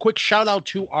give a quick shout out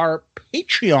to our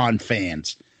Patreon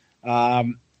fans.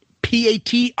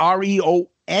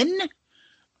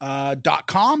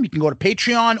 Patreon.com. You can go to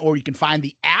Patreon, or you can find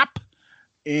the app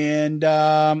and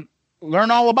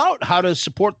learn all about how to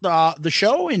support the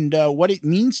show and what it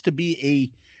means to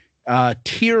be a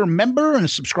tier member and a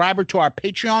subscriber to our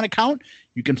Patreon account.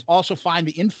 You can also find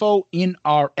the info in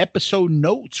our episode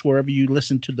notes wherever you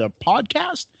listen to the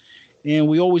podcast. And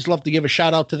we always love to give a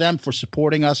shout out to them for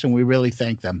supporting us, and we really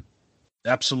thank them.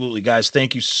 Absolutely, guys.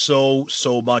 Thank you so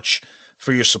much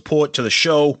for your support to the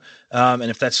show. And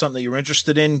if that's something that you're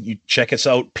interested in, you check us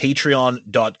out,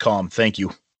 patreon.com. Thank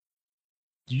you.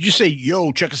 Did you say,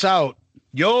 yo, check us out?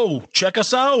 Yo, check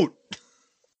us out.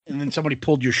 And then somebody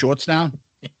pulled your shorts down?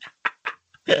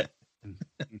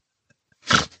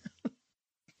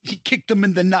 He kicked them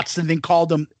in the nuts and then called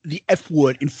them the F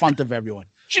word in front of everyone.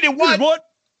 She did what? What?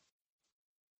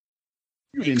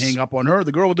 You didn't hang up on her,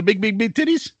 the girl with the big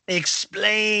titties?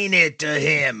 Explain it to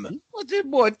him. What's that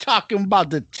boy talking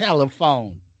about the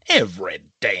telephone? Every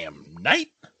damn night.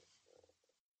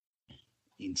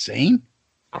 Insane?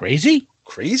 Crazy?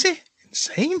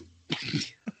 Insane?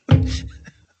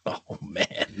 Oh,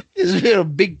 man. This is a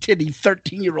big titty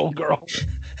 13-year-old girl.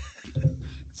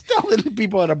 Telling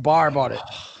people at a bar about it.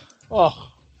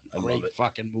 Oh, great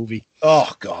fucking movie.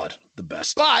 Oh, God. The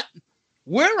best. But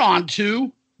we're on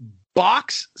to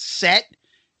Box Set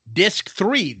Disc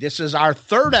 3. This is our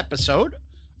third episode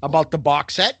about the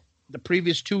box set. The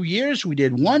previous 2 years, we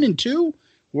did 1 and 2.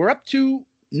 We're up to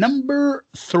number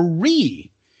 3.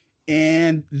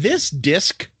 And this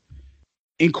disc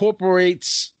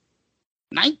incorporates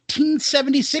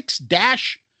 1976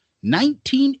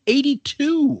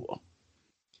 1982.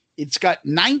 It's got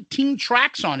 19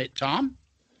 tracks on it, Tom.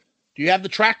 Do you have the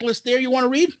track list there you want to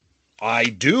read? I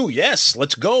do. Yes,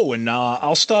 let's go. And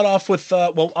I'll start off with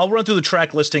I'll run through the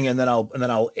track listing and then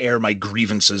I'll air my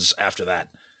grievances after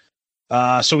that.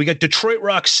 So we got Detroit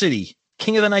Rock City,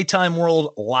 King of the Nighttime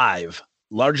World Live,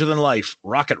 Larger Than Life,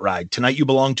 Rocket Ride, Tonight You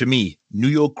Belong to Me, New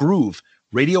York Groove,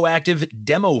 Radioactive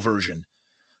Demo Version,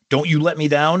 Don't You Let Me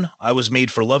Down, I Was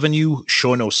Made for Loving You,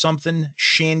 Sure Know Something,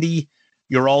 Shandy,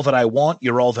 You're All That I Want,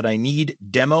 You're All That I Need,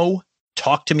 Demo,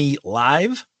 Talk to Me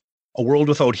Live, A World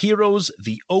Without Heroes,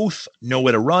 The Oath,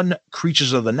 Nowhere to Run,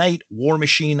 Creatures of the Night, War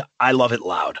Machine, I Love It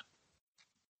Loud.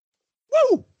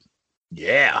 Woo!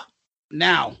 Yeah.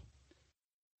 Now,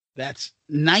 that's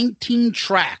 19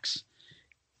 tracks.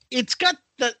 It's got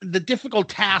the difficult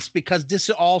task because this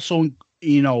also,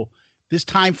 this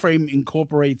time frame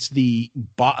incorporates the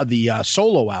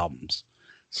solo albums.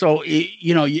 So,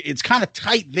 it's kind of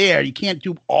tight there. You can't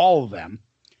do all of them.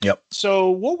 Yep. So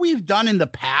what we've done in the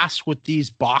past with these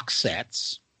box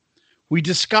sets, we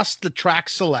discussed the track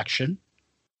selection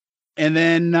and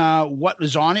then what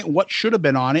was on it, what should have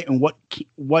been on it, and what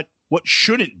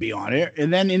shouldn't be on it.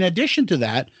 And then in addition to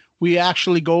that, we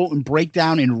actually go and break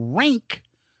down and rank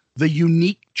the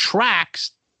unique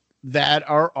tracks that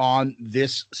are on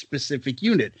this specific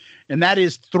unit. And that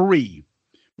is 3.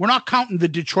 We're not counting the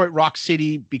Detroit Rock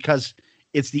City because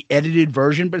it's the edited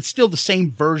version, but it's still the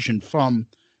same version from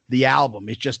the album.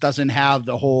 It just doesn't have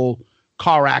the whole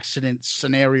car accident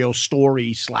scenario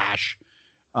story /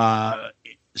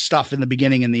 stuff in the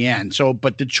beginning and the end. So,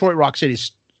 but Detroit Rock City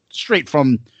is straight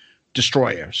from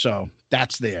Destroyer. So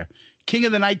that's there. King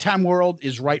of the Nighttime World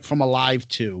is right from Alive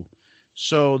 2.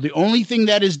 So the only thing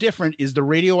that is different is the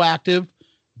Radioactive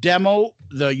demo,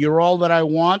 the You're All That I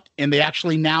Want, and they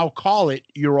actually now call it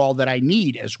You're All That I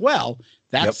Need as well.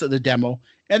 That's the demo.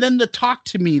 And then the Talk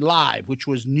to Me Live, which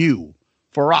was new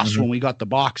for us when we got the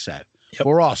box set. Yep.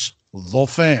 For us, the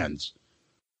fans.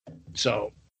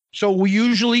 So we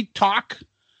usually talk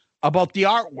about the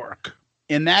artwork,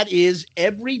 and that is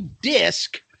every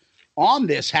disc on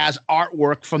this has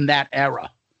artwork from that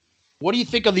era. What do you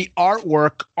think of the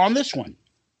artwork on this one?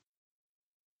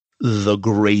 The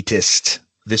greatest.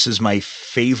 This is my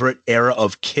favorite era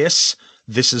of Kiss.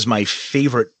 This is my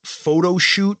favorite photo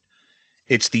shoot.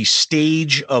 It's the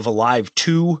stage of Alive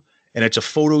 2, and it's a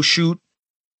photo shoot.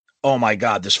 Oh my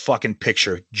God, this fucking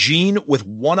picture. Gene with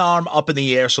one arm up in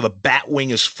the air so the bat wing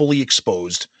is fully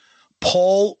exposed.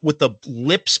 Paul with the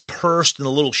lips pursed and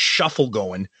a little shuffle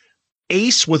going.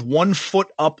 Ace with one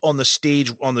foot up on the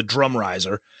stage on the drum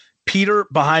riser. Peter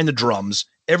behind the drums.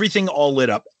 Everything all lit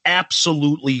up.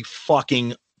 Absolutely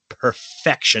fucking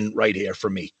perfection right here for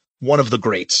me. One of the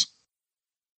greats.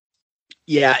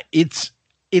 Yeah, it's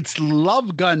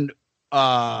Love Gun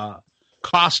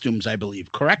costumes, I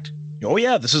believe, correct? Oh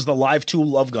yeah, this is the Live 2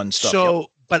 Love Gun stuff.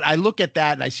 So, but I look at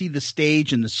that and I see the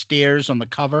stage and the stairs on the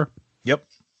cover. Yep.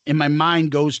 And my mind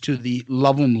goes to the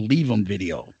Love 'Em Leave 'Em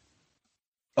video.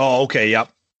 Oh, okay,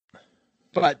 yep.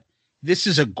 But this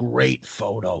is a great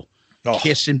photo. Oh.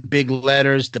 Kiss in big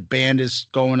letters. The band is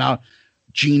going out.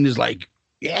 Gene is like,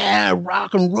 yeah,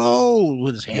 rock and roll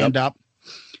with his hand up.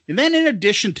 And then in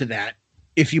addition to that,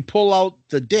 if you pull out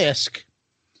the disc,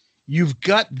 you've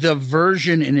got the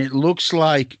version and it looks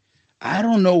like, I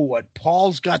don't know what,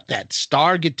 Paul's got that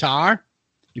Star guitar.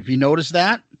 If you notice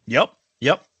that. Yep.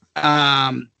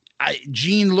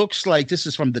 Gene looks like this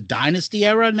is from the Dynasty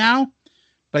era now,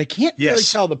 but I can't really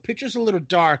tell. The picture's a little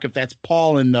dark if that's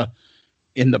Paul in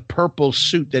the purple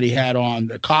suit that he had on,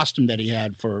 the costume that he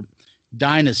had for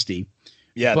Dynasty.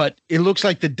 Yeah. But it looks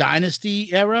like the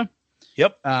Dynasty era.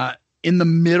 Yep. In the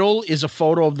middle is a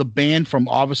photo of the band from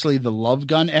obviously the Love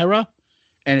Gun era.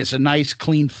 And it's a nice,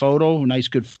 clean photo, a nice,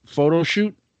 good photo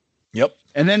shoot. Yep.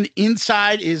 And then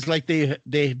inside is like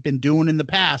they've been doing in the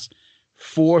past,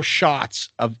 4 shots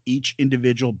of each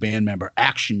individual band member,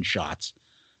 action shots.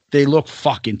 They look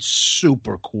fucking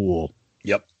super cool.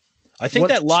 Yep. I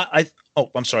think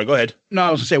I'm sorry. Go ahead. No,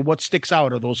 I was gonna say, what sticks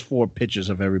out are those 4 pictures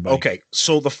of everybody. Okay.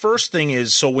 So the first thing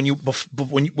is, so when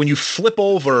you flip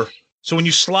over, so when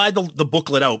you slide the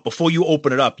booklet out, before you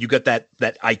open it up, you get that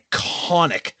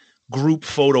iconic group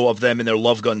photo of them in their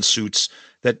Love Gun suits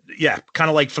that, kind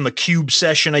of like from the Cube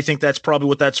session. I think that's probably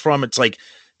what that's from. It's like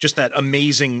just that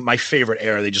amazing, my favorite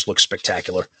era. They just look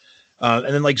spectacular.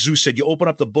 And then like Zeus said, you open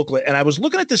up the booklet and I was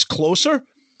looking at this closer.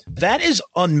 That is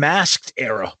Unmasked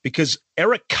era because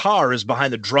Eric Carr is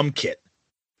behind the drum kit.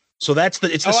 So it's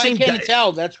the same. I can't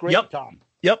tell. That's great, Tom.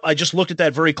 Yep. I just looked at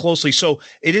that very closely. So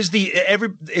it is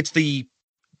it's the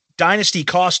Dynasty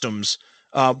costumes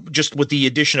just with the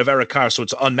addition of Eric Carr, so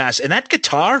it's unmasked. And that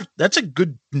guitar, that's a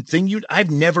good thing.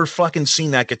 I've never fucking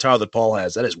seen that guitar that Paul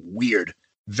has. That is weird.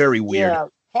 Very weird. Yeah,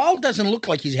 Paul doesn't look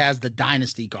like he has the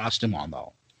Dynasty costume on,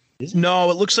 though. No,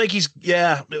 it looks like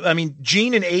I mean,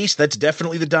 Gene and Ace, that's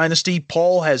definitely the Dynasty.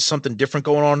 Paul has something different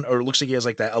going on, or it looks like he has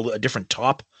like that, a different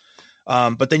top.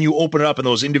 But then you open it up and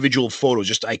those individual photos,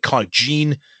 just iconic.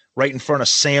 Gene right in front of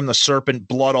Sam the Serpent,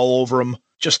 blood all over him.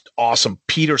 Just awesome.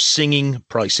 Peter singing,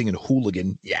 probably singing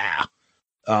Hooligan. Yeah.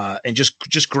 And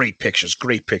just great pictures.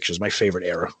 Great pictures. My favorite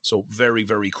era. So very,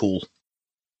 very cool.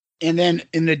 And then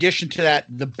in addition to that,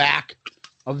 the back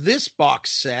of this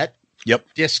box set,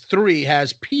 Yep. disc 3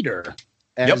 has Peter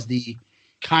as the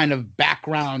kind of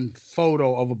background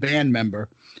photo of a band member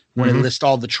when it lists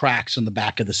all the tracks on the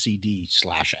back of the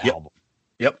CD/album.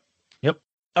 Yep.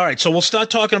 All right. So we'll start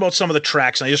talking about some of the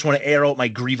tracks. And I just want to air out my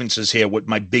grievances here with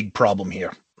my big problem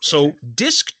here. So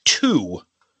disc 2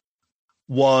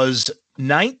 was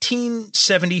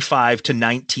 1975 to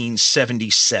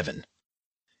 1977.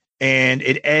 And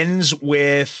it ends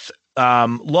with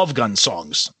Love Gun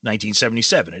songs,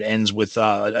 1977. It ends with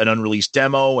an unreleased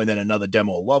demo and then another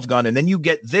demo of Love Gun. And then you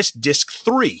get this disc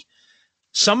 3.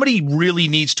 Somebody really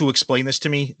needs to explain this to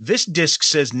me. This disc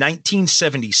says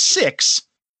 1976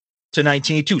 to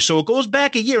 1982. So it goes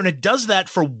back a year, and it does that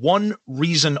for one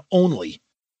reason only.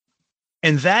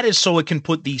 And that is so it can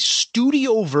put the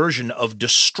studio version of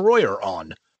Destroyer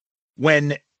on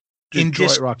when in Detroit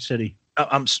disc, Rock City.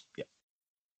 yeah.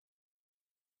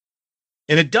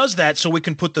 And it does that so it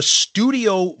can put the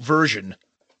studio version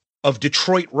of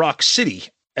Detroit Rock City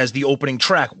as the opening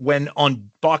track, when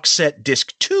on box set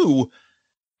disc 2,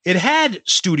 it had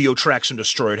studio tracks in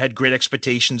Destroyer. It had Great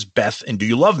Expectations, Beth, and Do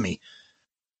You Love Me?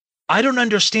 I don't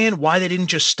understand why they didn't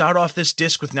just start off this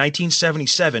disc with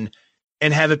 1977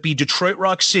 and have it be Detroit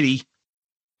Rock City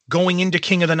going into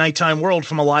King of the Nighttime World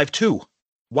from Alive 2.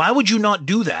 Why would you not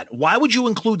do that? Why would you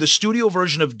include the studio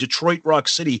version of Detroit Rock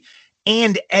City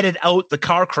and edit out the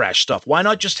car crash stuff? Why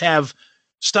not just have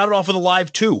started off with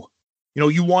Alive 2? You know,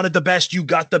 you wanted the best, you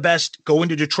got the best, go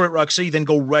into Detroit Rock City, then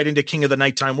go right into King of the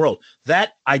Nighttime World.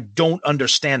 That, I don't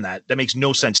understand that. That makes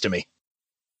no sense to me.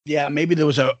 Yeah, maybe there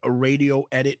was a radio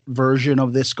edit version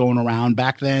of this going around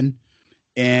back then.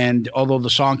 And although the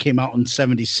song came out in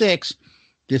 76,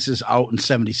 this is out in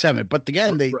 77. But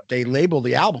again, they label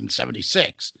the album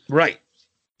 76. Right.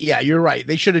 Yeah, you're right.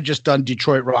 They should have just done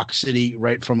Detroit Rock City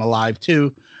right from Alive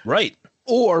 2. Right.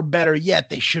 Or better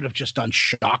yet, they should have just done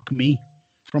Shock Me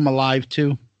from Alive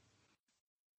 2.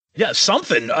 Yeah,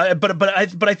 something. But I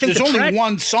think there's only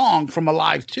one song from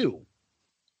Alive 2.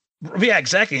 Yeah,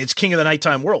 exactly. It's King of the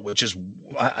Nighttime World, which is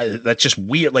that's just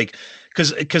weird. Like,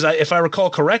 because if I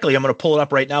recall correctly, I'm going to pull it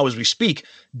up right now as we speak.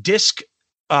 Disc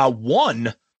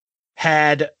 1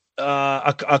 had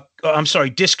I'm sorry,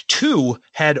 disc 2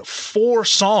 had 4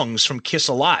 songs from Kiss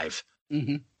Alive,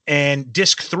 and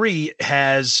disc 3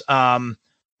 has 1.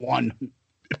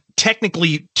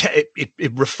 Technically,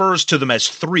 it refers to them as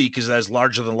 3 because it has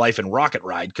Larger Than Life and Rocket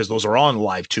Ride, because those are on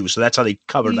Live 2. So that's how they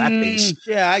cover that base.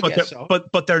 Yeah, I guess so.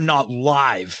 But they're not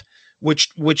live, which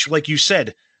like you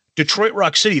said, Detroit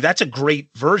Rock City, that's a great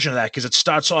version of that, because it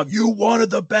starts off, you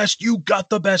wanted the best, you got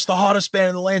the best, the hottest band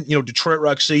in the land, Detroit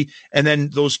Rock City, and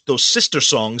then those sister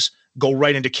songs go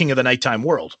right into King of the Nighttime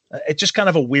World. It's just kind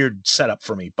of a weird setup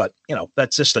for me, but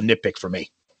that's just a nitpick for me.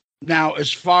 Now,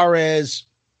 as far as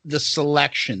the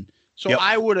selection, so Yep.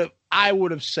 I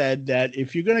would have said that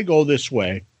if you're going to go this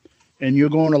way and you're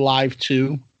going to Live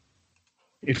 2,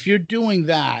 if you're doing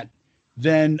that,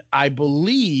 then I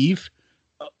believe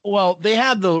they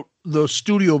have the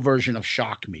studio version of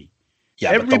Shock Me.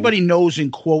 Yeah, everybody knows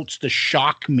and quotes the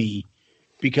Shock Me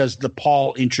because the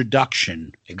Paul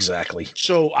introduction. Exactly.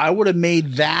 So I would have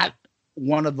made that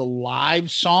one of the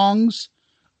live songs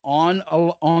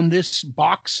on this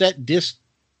box set disc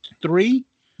 3.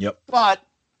 Yep. But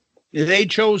they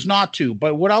chose not to.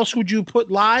 But what else would you put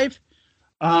live?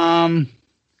 I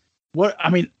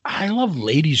love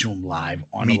Ladies Room live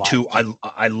on Me Alive too. 2.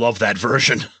 I love that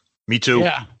version. Me too.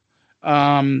 Yeah.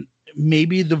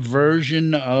 Maybe the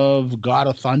version of God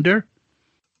of Thunder.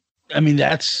 I mean,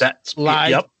 that's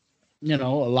live. Yep.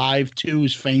 Alive 2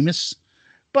 is famous.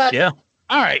 But yeah.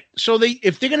 All right. So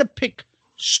if they're gonna pick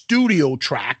studio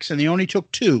tracks and they only took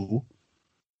 2,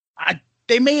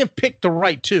 they may have picked the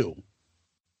right 2.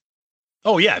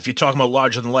 Oh yeah, if you're talking about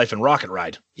Larger Than Life and Rocket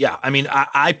Ride. Yeah. I mean,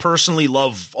 I personally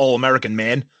love All American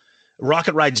Man.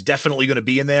 Rocket Ride's definitely going to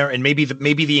be in there, and maybe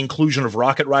the inclusion of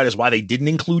Rocket Ride is why they didn't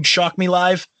include Shock Me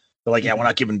Live. They're like, yeah, we're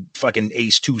not giving fucking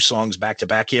Ace 2 songs back to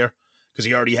back here, because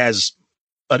he already has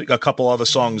a couple other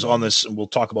songs on this, and we'll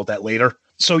talk about that later.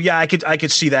 So yeah, I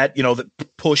could see that, that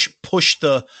push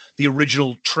the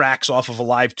original tracks off of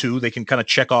Alive 2. They can kind of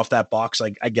check off that box. I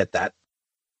get that.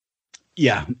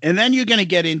 Yeah. And then you're going to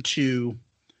get into,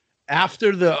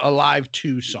 after the Alive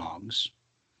 2 songs,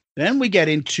 then we get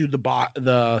into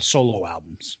the solo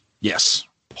albums. Yes.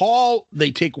 Paul,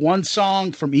 they take one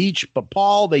song from each, but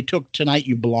Paul, they took Tonight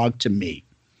You Belong to Me.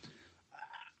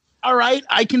 All right,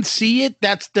 I can see it.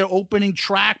 That's the opening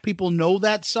track. People know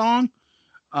that song.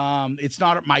 It's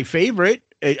not my favorite.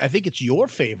 I think it's your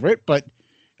favorite, but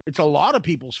it's a lot of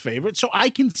people's favorite. So I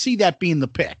can see that being the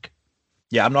pick.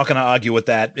 Yeah, I'm not going to argue with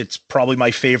that. It's probably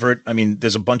my favorite. I mean,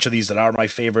 there's a bunch of these that are my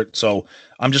favorite. So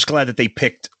I'm just glad that they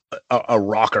picked a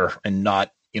rocker and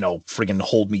not, friggin'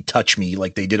 Hold Me, Touch Me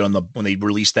like they did when they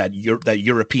released that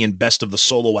European best of the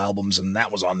solo albums, and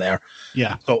that was on there.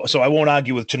 Yeah. So I won't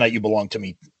argue with Tonight You Belong to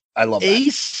Me. I love that.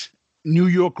 Ace, New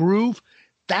York Groove,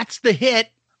 that's the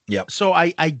hit. Yeah. So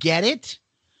I get it.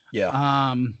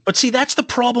 Yeah. But see, that's the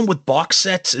problem with box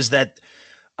sets, is that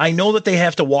I know that they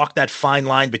have to walk that fine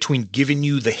line between giving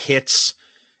you the hits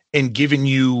and giving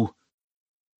you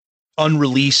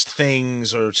unreleased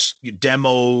things or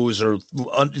demos or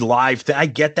live. I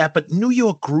get that. But New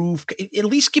York Groove, at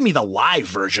least give me the live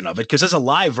version of it, because there's a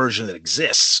live version that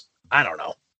exists. I don't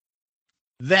know.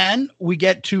 Then we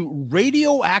get to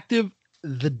Radioactive,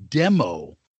 the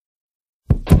demo.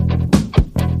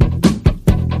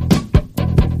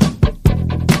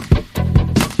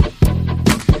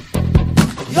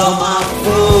 You're my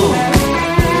food,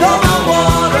 you're my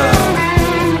water.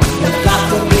 You've got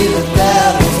to be the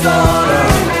devil's daughter.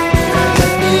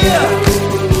 You're near,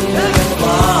 you're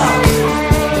far.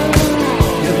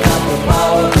 You've got the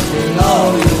power, you know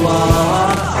you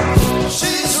are.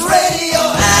 She's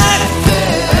radioactive.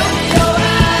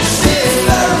 She's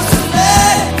very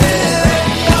selective.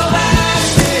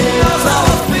 She knows how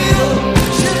I feel.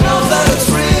 She knows that it's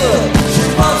real. She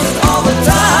wants it all the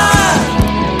time.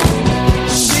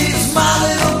 She's my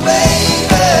little baby.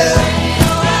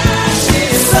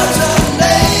 She's such a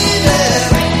lady.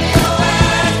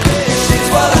 She's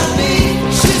what I need.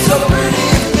 She's so pretty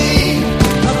and mean.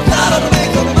 I've gotta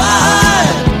make her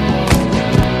mine.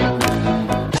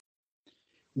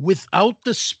 Without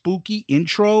the spooky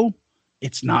intro,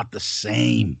 it's not the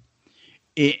same.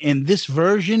 And this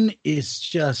version is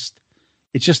just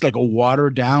like a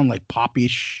watered down, like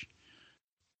pop-ish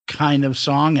kind of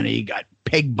song. And you got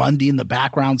Peg Bundy in the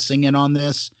background singing on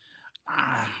this.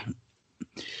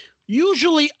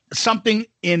 Usually something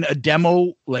in a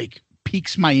demo like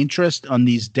piques my interest on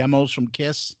these demos from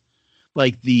Kiss,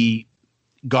 like the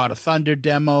God of Thunder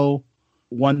demo,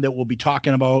 one that we'll be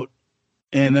talking about,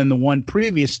 and then the one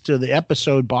previous to the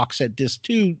episode box set disc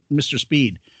 2, Mr.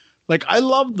 Speed. Like, I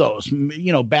love those.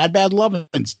 Bad Bad Love,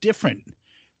 it's different.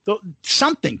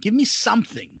 Something, give me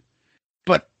something.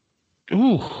 But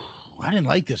I didn't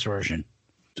like this version.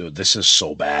 Dude, this is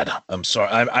so bad. I'm sorry.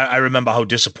 I remember how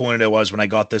disappointed I was when I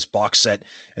got this box set,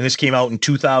 and this came out in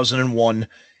 2001,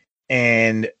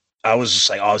 and I was just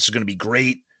like, oh, this is going to be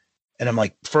great. And I'm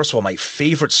like, first of all, my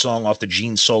favorite song off the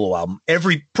Gene solo album,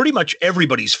 pretty much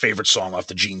everybody's favorite song off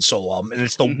the Gene solo album. And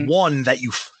it's the one that you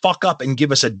fuck up and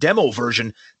give us a demo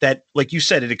version that, like you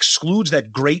said, it excludes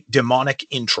that great demonic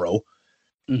intro.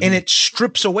 And it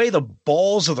strips away the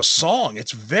balls of the song.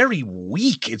 It's very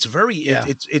weak. It's very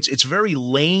it's very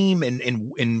lame and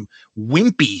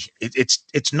wimpy.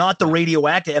 It's not the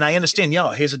Radioactive. And I understand.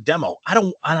 Yeah, here's a demo. I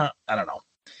don't know.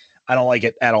 I don't like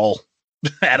it at all.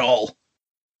 At all.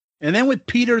 And then with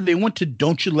Peter, they went to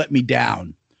Don't You Let Me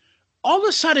Down. All of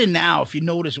a sudden now, if you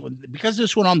notice, because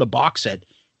this went on the box set,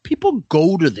 people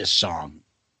go to this song.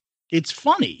 It's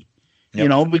funny.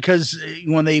 Yep. Because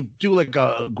when they do like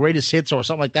a greatest hits or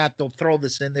something like that, they'll throw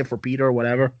this in there for Peter or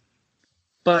whatever.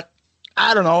 But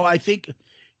I don't know. I think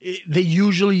they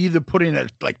usually either put in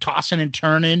like Tossing and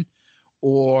Turning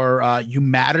or You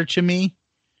Matter to Me.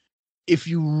 If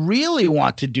you really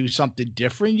want to do something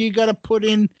different, you got to put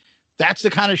in That's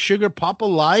the Kind of Sugar Papa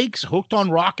Likes, Hooked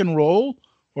on Rock and Roll,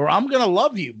 or I'm Gonna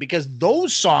Love You, because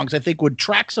those songs I think would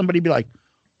track somebody and be like,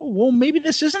 oh, well, maybe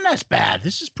this isn't as bad.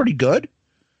 This is pretty good.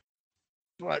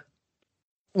 But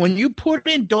when you put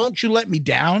in Don't You Let Me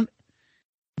Down,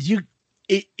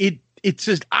 it's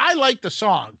just, I like the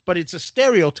song, but it's a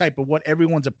stereotype of what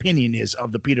everyone's opinion is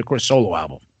of the Peter Criss solo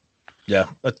album. Yeah.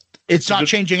 It's not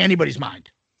changing anybody's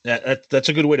mind. Yeah, that's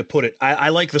a good way to put it. I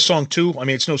like the song too. I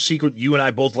mean, it's no secret you and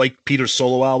I both like Peter's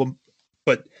solo album,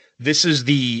 but this is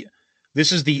the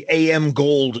AM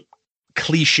Gold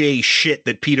cliche shit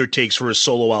that Peter takes for his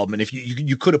solo album. And if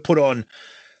you could have put on,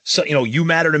 so You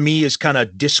Matter to Me is kind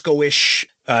of disco-ish.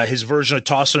 His version of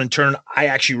Toss It and Turn, I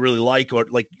actually really like, or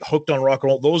like Hooked on Rock and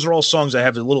Roll. Those are all songs I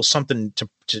have a little something to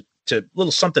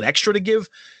little something extra to give.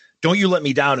 Don't You Let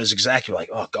Me Down is exactly like,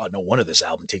 oh God, no wonder this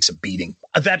album takes a beating.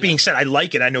 That being said, I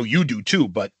like it. I know you do too,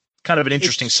 but kind of an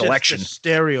interesting selection. It's a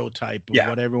stereotype of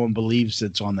what everyone believes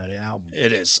that's on that album.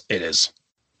 It is. It is.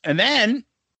 And then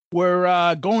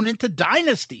we're going into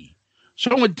Dynasty.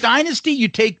 So with Dynasty, you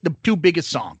take the two biggest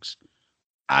songs.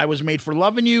 I Was Made for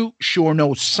Loving You, Sure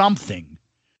Know Something.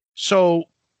 So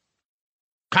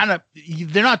kind of,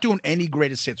 they're not doing any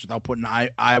greatest hits without putting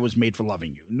I Was Made for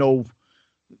Loving You.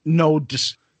 No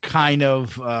just kind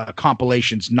of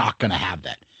compilation's not going to have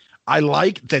that. I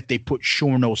like that they put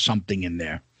Sure Know Something in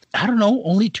there. I don't know,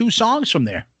 only 2 songs from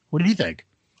there. What do you think?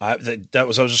 I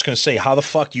was just going to say, how the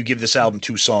fuck do you give this album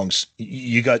 2 songs?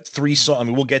 You got 3 songs. I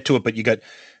mean, we'll get to it, but you got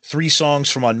 3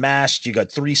 songs from Unmasked. You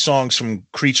got 3 songs from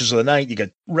Creatures of the Night. You got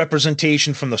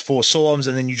representation from the 4 soul albums,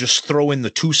 and then you just throw in the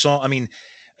 2 songs. I mean,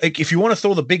 like, if you want to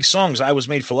throw the big songs, I Was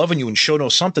Made for Loving You and Sure Know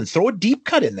Something, throw a deep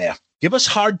cut in there. Give us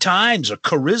Hard Times or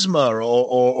Charisma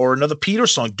or another Peter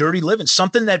song, Dirty Living,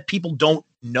 something that people don't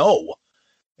know.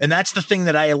 And that's the thing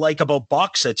that I like about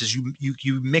box sets is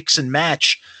you mix and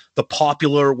match the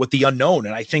popular with the unknown.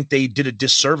 And I think they did a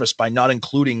disservice by not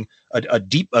including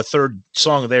a third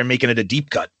song there, making it a deep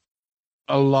cut.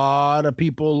 A lot of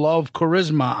people love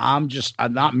Charisma. I'm just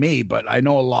not me, but I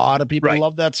know a lot of people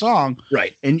love that song.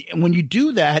 Right. And when you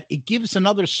do that, it gives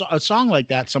a song like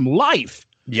that some life.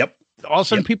 Yep. All of a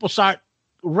sudden people start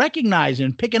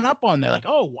recognizing, picking up on that. Like,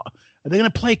 oh, are they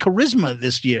going to play Charisma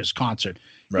this year's concert?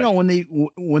 Right. You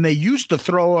know, when they used to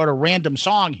throw out a random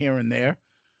song here and there,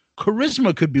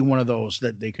 Charisma could be one of those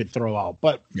that they could throw out.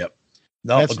 But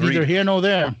that's neither here nor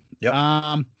there.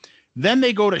 Yep. Then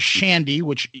they go to Shandy,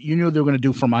 which you knew they were going to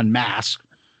do from Unmasked.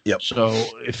 Yep. So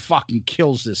it fucking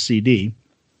kills this CD.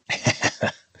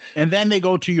 And then they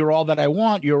go to You're All That I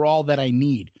Want, You're All That I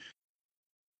Need.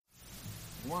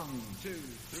 1, 2,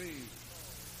 3.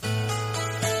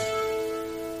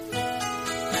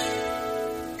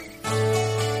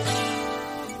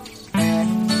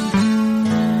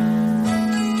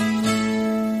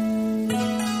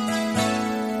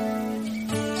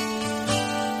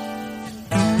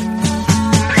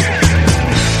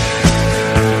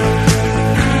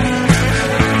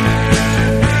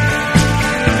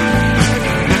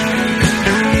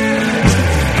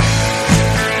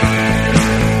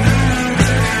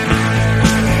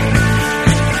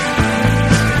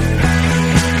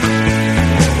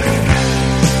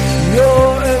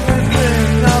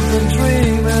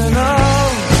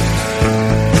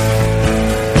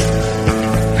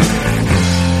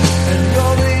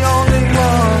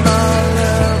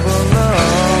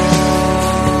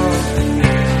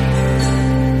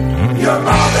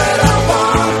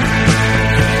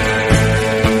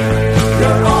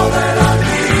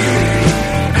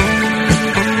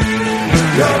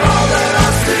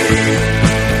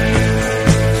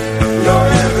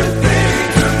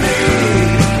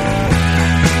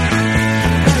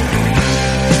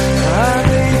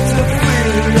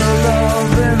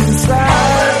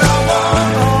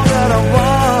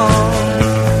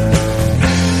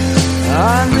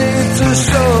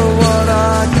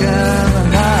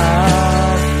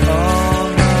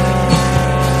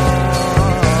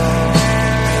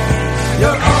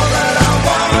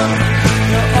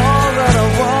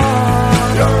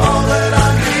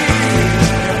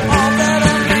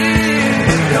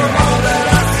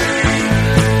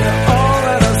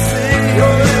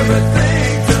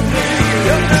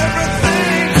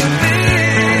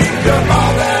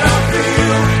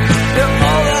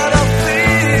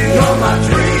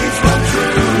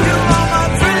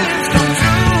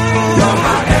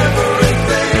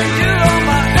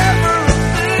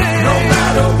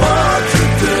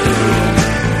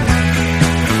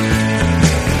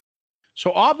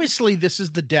 So obviously this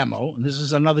is the demo, and this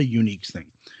is another unique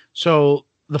thing. So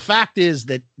the fact is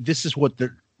that this is what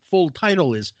the full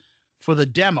title is for the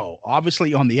demo.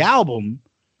 Obviously on the album,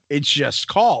 it's just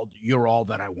called You're All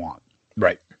That I Want.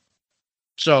 Right.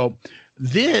 So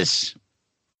this,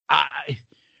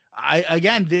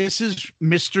 again, this is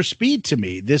Mr. Speed to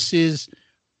me. This is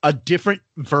a different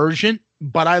version,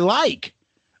 but I like.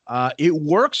 It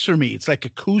works for me. It's like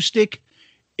acoustic.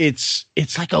 It's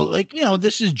like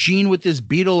this is Gene with this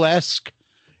Beatle-esque.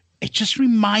 It just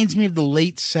reminds me of the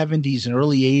late 70s and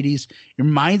early 80s. It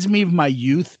reminds me of my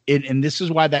youth. And this is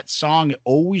why that song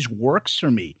always works for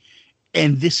me.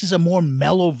 And this is a more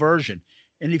mellow version.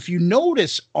 And if you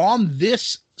notice on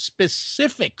this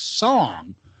specific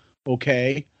song,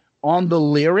 okay, on the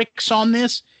lyrics on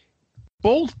this,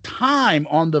 both time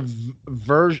on the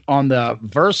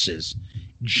verses,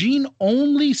 Gene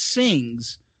only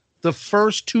sings the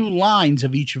first 2 lines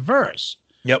of each verse.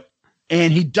 Yep.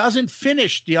 And he doesn't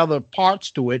finish the other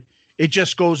parts to it. It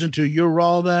just goes into "You're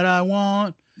all that I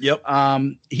want." Yep.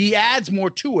 He adds more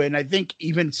to it, and I think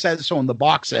even says so in the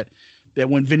box set that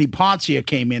when Vinnie Poncia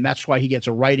came in, that's why he gets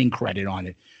a writing credit on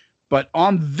it. But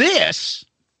on this,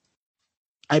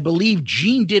 I believe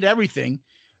Gene did everything,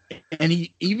 and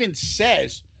he even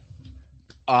says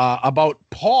about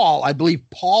Paul. I believe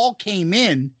Paul came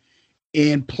in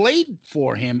and played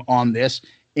for him on this.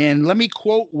 And let me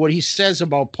quote what he says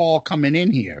about Paul coming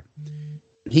in here.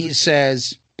 He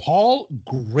says, "Paul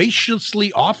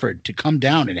graciously offered to come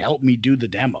down and help me do the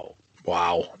demo."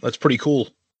 Wow. That's pretty cool.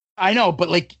 I know, but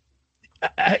like,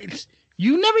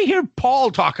 you never hear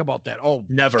Paul talk about that. Oh,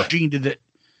 Never. Gene did it.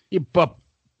 Yeah, but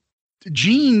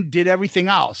Gene did everything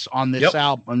else on this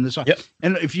album. On this, Yep.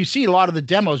 And if you see a lot of the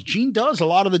demos, Gene does a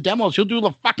lot of the demos. He'll do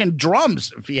the fucking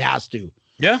drums if he has to.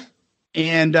 Yeah.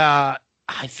 And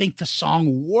I think the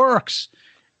song works.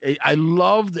 I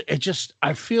love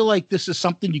I feel like this is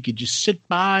something you could just sit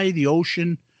by the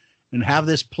ocean and have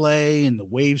this play and the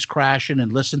waves crashing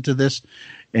and listen to this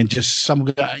and just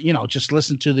just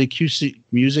listen to the acoustic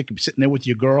music, sitting there with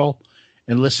your girl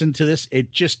and listen to this.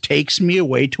 It just takes me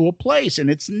away to a place. And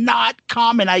it's not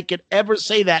common I could ever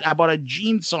say that about a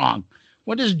Gene song.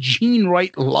 When does Gene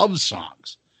write love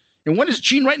songs? And when is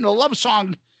Gene writing a love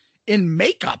song in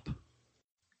makeup?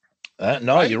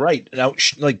 No, right? You're right. Now,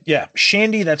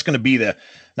 Shandy, that's going to be there.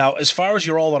 Now, as far as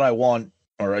 "You're All That I Want,"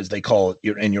 or as they call it,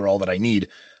 "You're All That I Need,"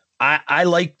 I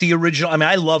like the original. I mean,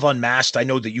 I love Unmasked. I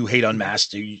know that you hate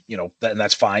Unmasked, and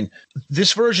that's fine.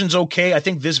 This version's okay. I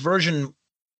think this version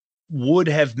would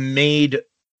have made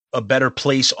a better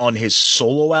place on his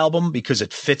solo album because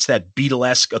it fits that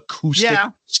Beatlesque acoustic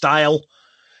style.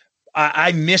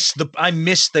 I miss the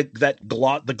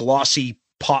glossy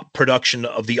pop production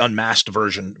of the Unmasked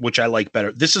version, which I like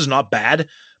better. This is not bad,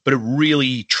 but it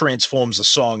really transforms the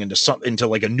song into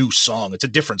like a new song. It's a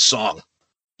different song.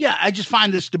 Yeah, I just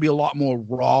find this to be a lot more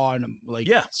raw and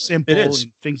simple. It is.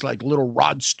 And things like Little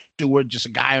Rod Stewart, just a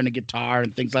guy on a guitar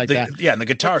and things like that. Yeah, and the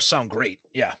guitars sound great.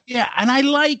 Yeah. Yeah, and I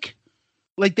like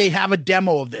they have a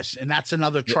demo of this, and that's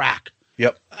another track.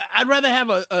 Yep. I'd rather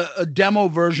have a demo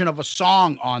version of a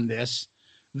song on this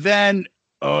than,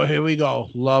 oh, here we go,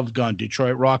 Love Gun,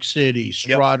 Detroit Rock City,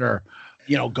 Strutter,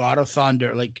 God of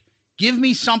Thunder. Like, give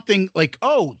me something like,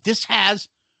 oh, this has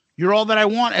 "You're All That I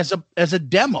Want" as a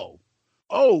demo.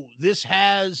 Oh, this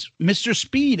has Mr.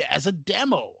 Speed as a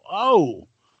demo. Oh,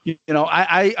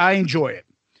 I enjoy it.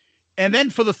 And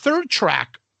then for the third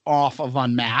track off of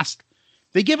Unmasked,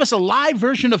 they give us a live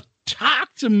version of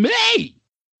 "Talk to Me."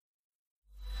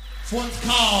 This one's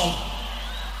called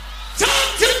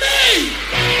 "Talk to Me."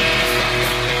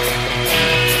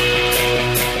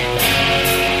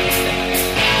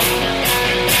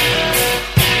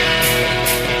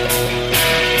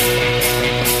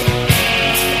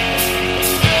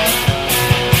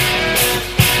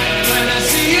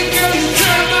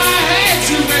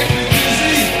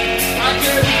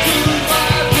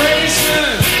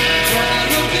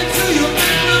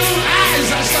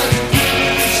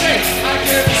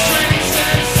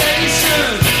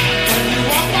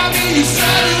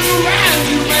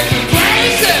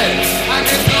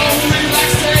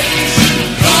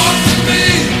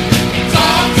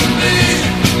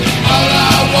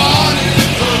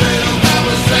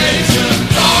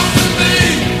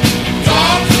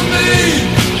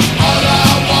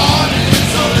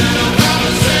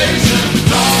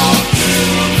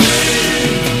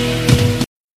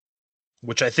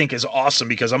 Which I think is awesome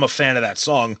because I'm a fan of that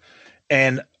song.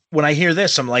 And when I hear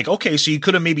this, I'm like, okay, so you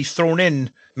could have maybe thrown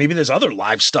in, maybe there's other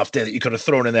live stuff there that you could have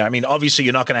thrown in there. I mean, obviously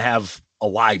you're not going to have a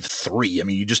live 3. I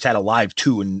mean, you just had a live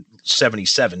 2 in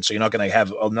 77, so you're not going to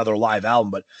have another live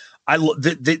album. But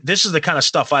this is the kind of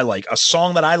stuff I like. A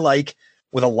song that I like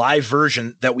with a live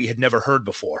version that we had never heard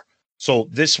before. So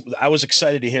I was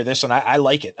excited to hear this, and I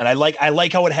like it. And I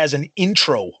like how it has an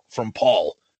intro from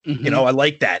Paul. Mm-hmm. I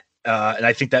like that. And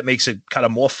I think that makes it kind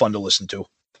of more fun to listen to.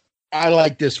 I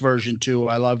like this version too.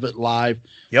 I love it live.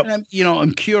 Yep. And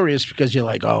I'm curious because you're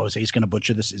like, oh, is Ace going to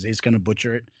butcher this? Is Ace going to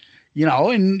butcher it?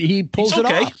 And he pulls it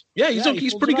off. Yeah,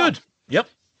 he's pretty good. Yep.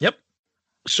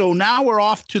 So now we're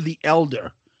off to The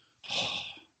Elder.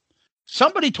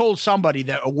 Somebody told somebody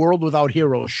that A World Without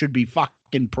Heroes should be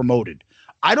fucking promoted.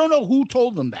 I don't know who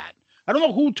told them that. I don't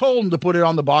know who told them to put it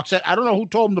on the box set. I don't know who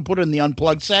told them to put it in the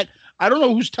unplugged set. I don't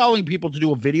know who's telling people to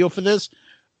do a video for this,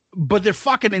 but they're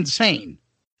fucking insane.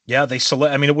 Yeah,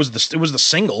 it was the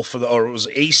single or it was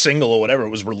a single or whatever. It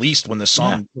was released when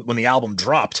when the album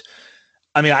dropped.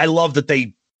 I mean, I love that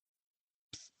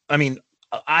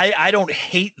I don't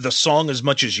hate the song as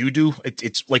much as you do.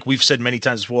 It's like we've said many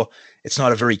times before, it's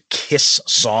not a very Kiss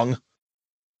song,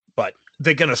 but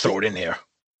they're going to throw it in here.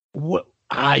 What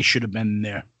I should have been in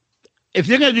there. If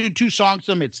they're going to do 2 songs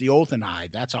to them, it's The Oath and I.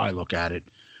 That's how I look at it.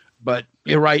 But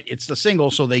you're right. It's the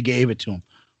single, so they gave it to him.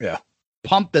 Yeah.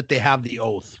 Pumped that they have The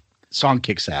Oath. Song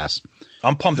kicks ass.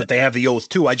 I'm pumped that they have The Oath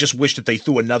too. I just wish that they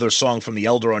threw another song from The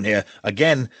Elder on here.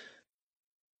 Again,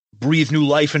 breathe new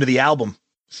life into the album.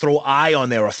 Throw I on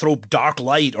there, or throw Dark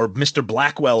Light, or Mr.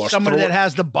 Blackwell, or somebody that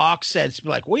has the box sets be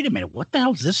like, wait a minute, what the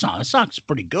hell is this song? This song's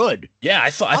pretty good. Yeah,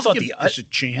 I thought give this a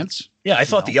chance. Yeah, I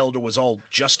thought The Elder was all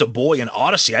Just a Boy and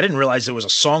Odyssey. I didn't realize there was a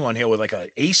song on here with like a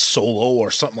Ace solo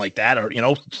or something like that, or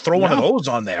throw one of those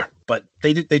on there. But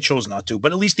they chose not to.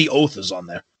 But at least The Oath is on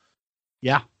there.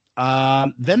 Yeah.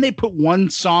 Then they put one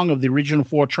song of the original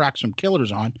 4 tracks from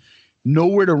Killers on,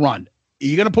 Nowhere to Run.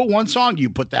 You're gonna put one song, you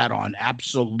put that on.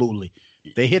 Absolutely.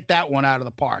 They hit that one out of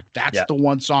the park. That's the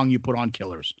one song you put on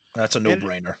Killers. That's a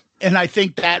no-brainer. And I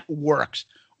think that works.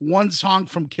 One song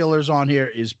from Killers on here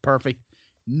is perfect.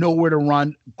 Nowhere to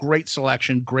Run. Great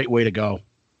selection. Great way to go.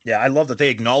 Yeah, I love that they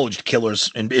acknowledged Killers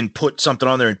and put something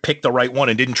on there and picked the right one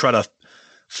and didn't try to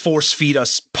force feed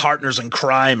us Partners in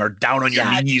Crime or Down on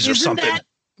Your Knees or something.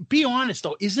 Be honest,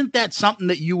 though. Isn't that something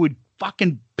that you would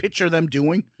fucking picture them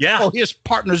doing? Yeah. Oh, here's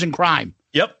Partners in Crime.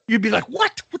 Yep. You'd be like,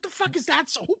 what? What the fuck is that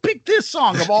song? Who picked this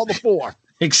song of all the 4?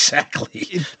 Exactly.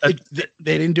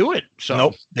 They didn't do it. So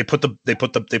nope. They put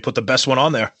the best one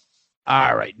on there.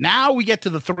 All right. Now we get to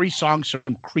the 3 songs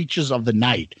from Creatures of the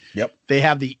Night. Yep. They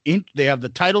have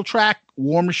the title track,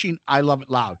 War Machine, I Love It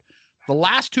Loud. The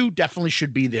last 2 definitely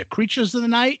should be there. Creatures of the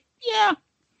Night. Yeah.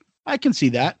 I can see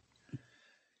that.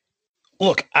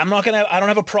 Look, I don't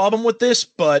have a problem with this,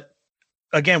 but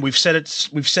again, we've said it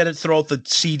throughout the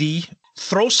CD.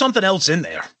 Throw something else in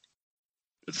there.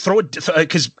 Throw it,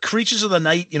 because Creatures of the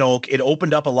Night, it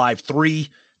opened up a live 3.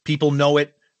 People know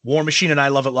it. War Machine and I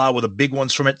Love It Loud were the big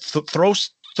ones from it.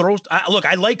 Look,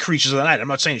 I like Creatures of the Night. I'm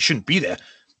not saying it shouldn't be there,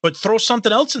 but throw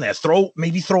something else in there. Throw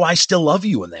I Still Love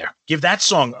You in there. Give that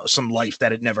song some life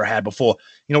that it never had before.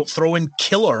 Throw in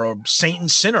Killer or Saint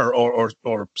and Sinner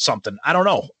or something. I don't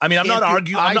know. I mean, I'm not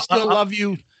arguing. I Still Love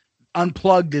You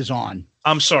Unplugged is on.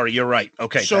 I'm sorry. You're right.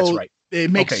 Okay. So that's right. It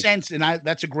makes sense. And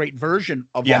that's a great version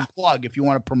of Unplug if you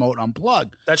want to promote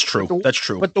Unplug. That's true. That's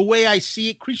true. But the way I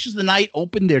see it, Creatures of the Night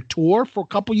opened their tour for a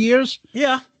couple years.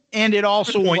 Yeah. And it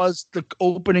also was the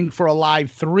opening for a live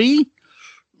 3.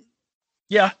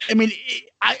 Yeah. I mean,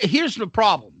 here's the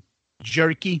problem,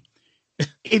 Jerky.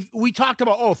 If we talked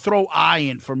about, throw I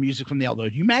in for music from the Elder,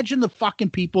 you imagine the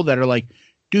fucking people that are like,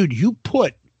 dude, you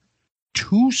put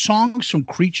 2 songs from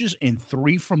Creatures and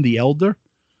 3 from the Elder?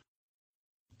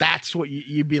 That's what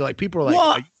you'd be like. People are like,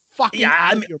 are you fucking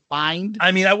out of your mind?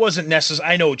 I mean, I wasn't necessary.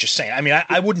 I know what you're saying. I mean,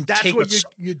 I wouldn't take what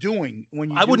you're doing when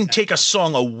you I wouldn't take a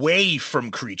song away from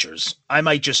Creatures. I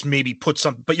might just maybe put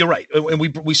some, but you're right. And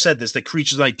we said this, that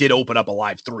Creatures Night did open up a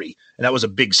live 3, and that was a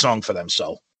big song for them.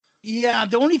 So yeah,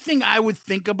 the only thing I would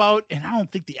think about, and I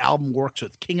don't think the album works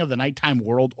with King of the Nighttime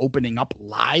World opening up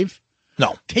live.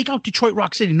 No. Take out Detroit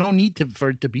Rock City. No need for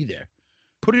it to be there.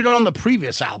 Put it on the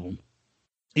previous album.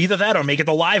 Either that or make it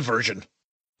the live version.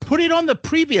 Put it on the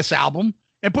previous album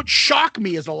and put Shock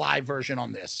Me as a live version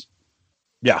on this.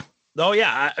 Yeah. Oh,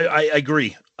 yeah, I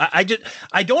agree. I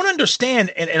don't understand,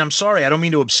 and I'm sorry, I don't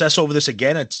mean to obsess over this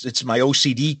again. It's my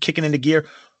OCD kicking into gear.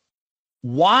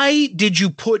 Why did you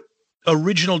put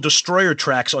original Destroyer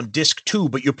tracks on disc 2,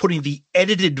 but you're putting the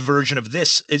edited version of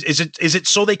this? Is it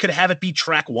so they could have it be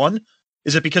track 1?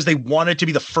 Is it because they wanted to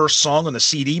be the first song on the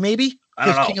CD, maybe? I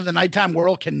don't know. King of the Nighttime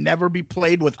World can never be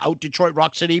played without Detroit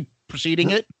Rock City preceding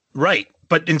it? Right.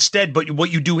 But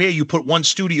what you do here, you put one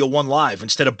studio, one live,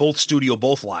 instead of both studio,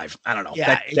 both live. I don't know.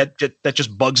 Yeah, that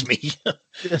just bugs me.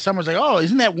 Someone's like, oh,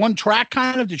 isn't that one track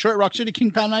kind of Detroit Rock City, King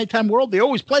of the Nighttime World? They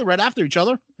always play right after each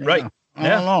other. Right. I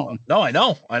don't know. No, I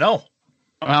know.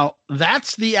 Well,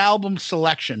 that's the album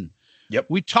selection. Yep.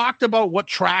 We talked about what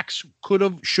tracks could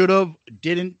have, should have,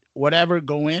 didn't, whatever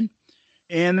go in.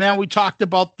 And then we talked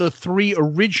about the 3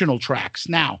 original tracks.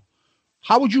 Now,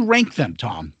 how would you rank them,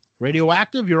 Tom?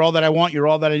 Radioactive, You're All That I Want, You're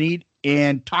All That I Need,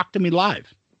 and Talk to Me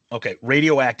Live. Okay,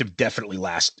 Radioactive definitely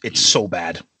last. It's so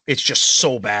bad. It's just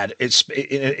so bad.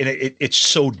 It's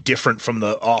so different from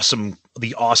the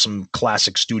awesome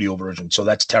classic studio version. So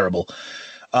that's terrible.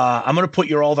 I'm gonna put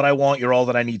You're All That I Want, You're All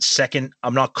That I Need second.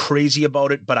 I'm not crazy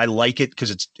about it, but I like it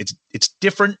because it's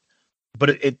different,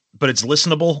 but it's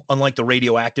listenable. Unlike the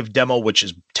Radioactive demo, which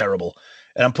is terrible.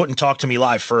 And I'm putting Talk to Me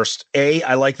Live first.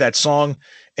 I like that song,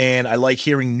 and I like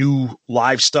hearing new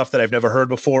live stuff that I've never heard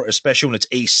before, especially when it's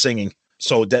Ace singing.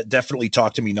 So definitely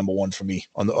Talk to Me number one for me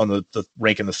on the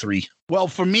ranking the three. Well,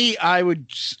 for me, I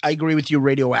agree with you.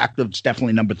 Radioactive, it's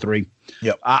definitely number three.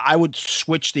 Yep. I would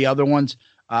switch the other ones.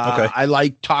 Okay. I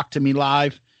like Talk to Me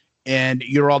Live and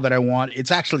You're All That I Want.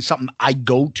 It's actually something I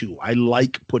go to. I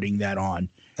like putting that on.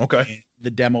 Okay.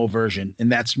 The demo version.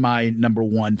 And that's my number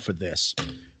one for this.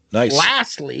 Nice.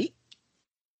 Lastly,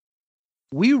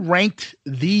 we ranked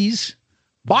these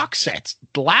box sets.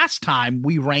 Last time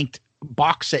we ranked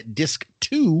box set disc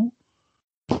 2.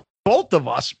 Both of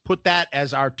us put that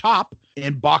as our top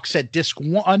and box set disc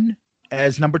 1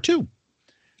 as number 2.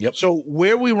 Yep. So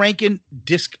where are we ranking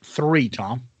disc 3,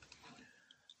 Tom?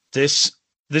 This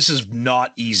is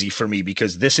not easy for me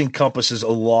because this encompasses a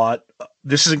lot.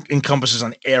 Encompasses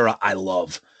an era I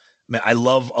love. I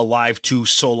love Alive 2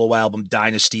 solo album,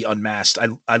 Dynasty, Unmasked.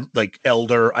 I like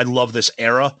Elder. I love this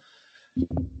era.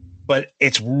 But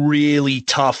it's really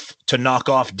tough to knock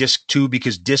off disc 2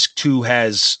 because disc 2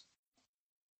 has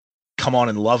Come On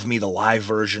and Love Me, the live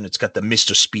version. It's got the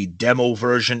Mr. Speed demo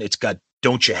version. It's got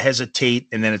Don't You Hesitate.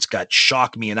 And then it's got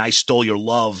Shock Me and I Stole Your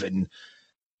Love. And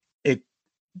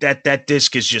that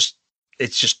disc is just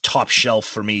top shelf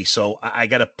for me. So I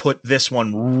got to put this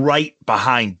one right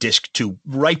behind disc 2,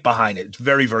 right behind it. It's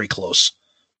very, very close.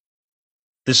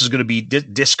 This is going to be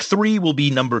disc 3 will be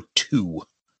number 2.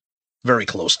 Very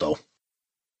close though.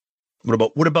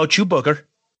 What about you, Booker?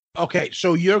 Okay,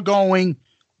 so you're going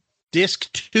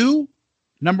disc 2,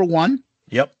 number 1.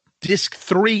 Yep. Disc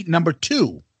 3, number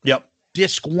 2. Yep.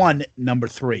 Disc 1, number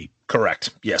 3. Correct.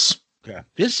 Yes. Okay.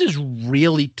 This is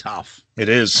really tough. It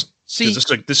is. See, this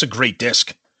is a great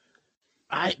disc.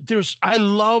 I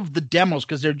love the demos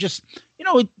because they're just,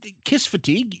 Kiss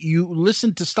fatigue. You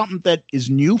listen to something that is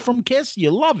new from Kiss,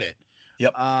 you love it.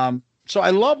 Yep. So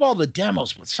I love all the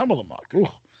demos, but some of them are,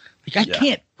 I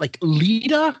can't, like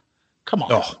Lita. Come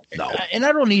on. Oh, no. And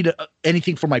I don't need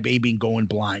anything for my baby and Going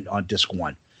Blind on disc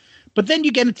 1. But then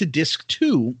you get into disc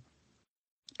 2,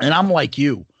 and I'm like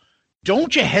you.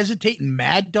 Don't You Hesitate and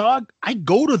Mad Dog? I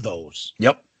go to those.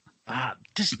 Yep.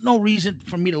 There's no reason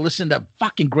for me to listen to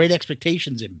fucking Great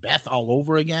Expectations and Beth all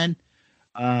over again.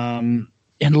 And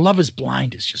Love Is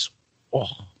Blind is just, Oh,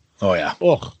 yeah.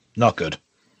 Oh. Not good.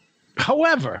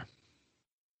 However,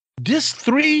 disc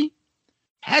 3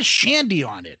 has Shandy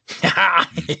on it.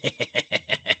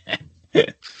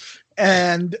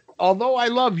 And although I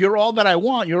love You're All That I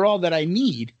Want, You're All That I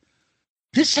Need,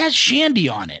 this has Shandy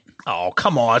on it. Oh,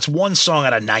 come on. It's one song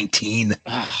out of 19.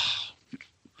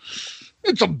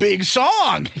 It's a big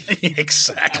song.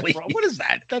 Exactly. What is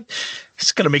that?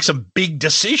 It's going to make some big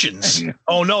decisions.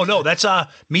 Oh, no. That's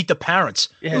Meet the Parents.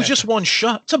 Yeah. It was just one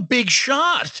shot. It's a big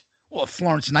shot. Well,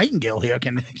 Florence Nightingale here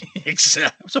can.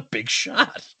 Exactly. It was a big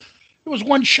shot. It was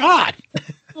one shot.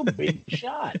 A big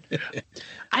shot.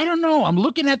 I don't know. I'm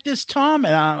looking at this, Tom,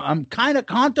 and I'm kind of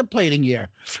contemplating here.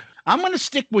 I'm going to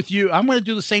stick with you. I'm going to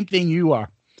do the same thing you are.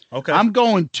 Okay. I'm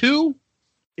going 2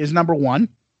 is number 1.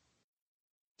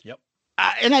 Yep.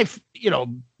 And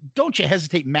Don't You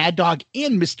Hesitate, Mad Dog,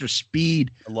 and Mr.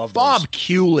 Speed. I love Bob those.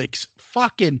 Kulick's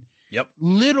fucking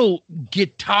little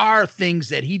guitar things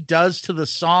that he does to the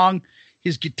song.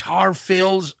 His guitar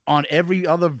fills on every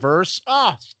other verse.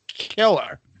 Oh,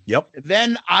 killer. Yep.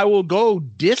 Then I will go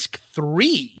disc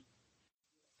 3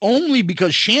 only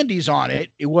because Shandy's on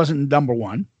it. It wasn't number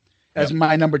 1. As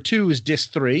my number 2 is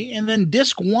disc 3. And then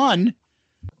disc 1,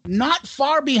 not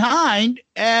far behind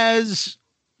as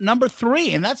number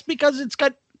 3. And that's because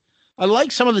I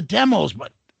like some of the demos,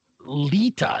 but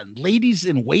Lita and Ladies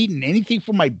in Waiting, anything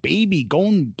for my baby,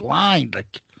 Going Blind.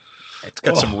 It's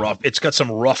got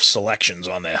some rough selections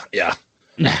on there. Yeah.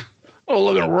 Oh,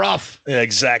 looking rough. Yeah,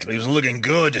 exactly. It was looking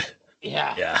good.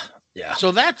 Yeah. Yeah.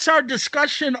 So that's our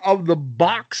discussion of the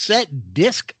box set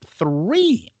disc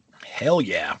 3. Hell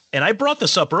yeah. And I brought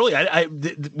this up early.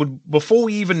 Before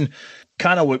we even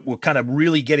were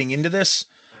really getting into this,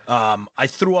 I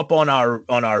threw up on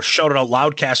our Shout It Out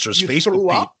Loudcasters Facebook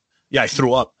page. Yeah, I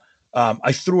threw up.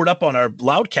 I threw it up on our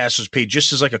Loudcasters page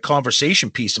just as like a conversation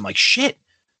piece. I'm like, shit,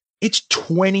 it's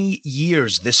 20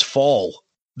 years this fall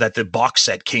that the box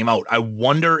set came out. I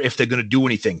wonder if they're going to do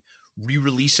anything.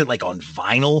 Re-release it like on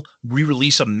vinyl,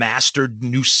 re-release a mastered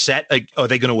new set. Like, are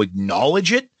they going to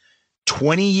acknowledge it?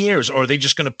 20 years, or are they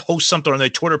just going to post something on their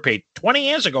Twitter page? 20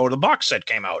 years ago, the box set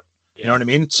came out. You know what I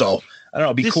mean? So I don't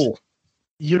know. It'd be cool.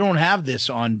 You don't have this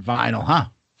on vinyl, huh?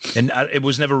 And it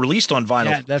was never released on vinyl.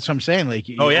 Yeah, that's what I'm saying. Like,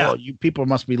 you people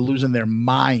must be losing their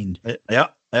mind. Yeah,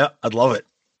 I'd love it.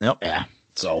 Yep. Yeah.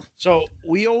 So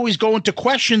we always go into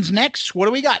questions next. What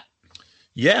do we got?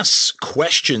 Yes,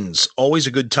 questions. Always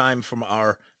a good time from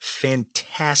our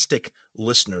fantastic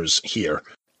listeners here.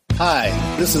 Hi,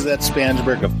 this is Ed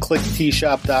Spansberg of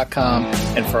ClickTshop.com,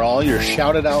 and for all your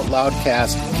Shout It Out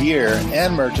Loudcast gear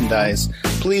and merchandise,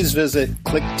 please visit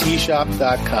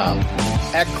ClickTshop.com.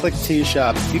 At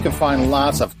ClickTshop, you can find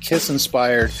lots of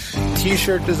Kiss-inspired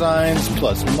t-shirt designs,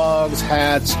 plus mugs,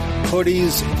 hats,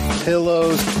 hoodies,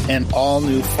 pillows, and all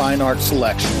new fine art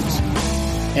selections.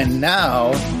 And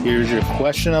now, here's your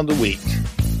question of the week.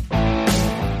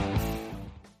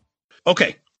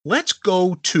 Okay, let's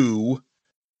go to...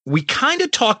 We kind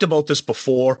of talked about this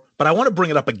before, but I want to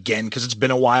bring it up again because it's been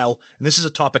a while, and this is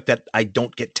a topic that I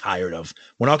don't get tired of.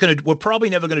 We're probably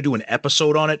never going to do an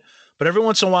episode on it, but every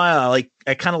once in a while, I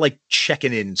kind of like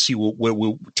checking in and see where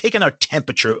we're taking our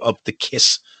temperature of the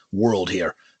Kiss world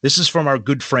here. This is from our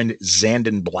good friend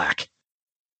Zandon Black.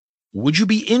 Would you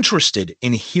be interested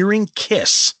in hearing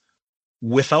Kiss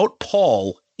without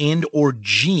Paul and or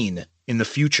Gene in the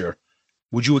future?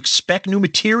 Would you expect new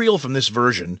material from this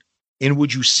version? And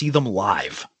would you see them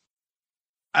live?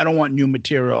 I don't want new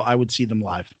material. I would see them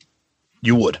live.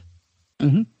 You would?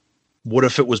 Mm-hmm. What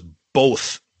if it was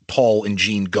both Paul and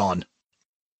Gene gone?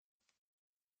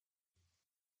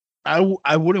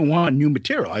 I wouldn't want new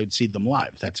material. I'd see them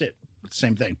live. That's it. It's the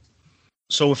same thing.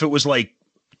 So if it was like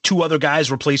two other guys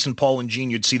replacing Paul and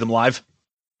Gene, you'd see them live?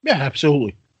 Yeah,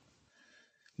 absolutely.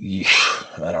 Yeah,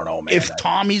 I don't know, man. If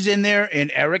Tommy's in there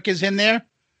and Eric is in there,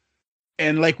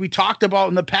 and like we talked about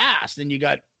in the past, and you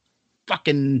got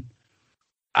fucking,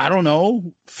 I don't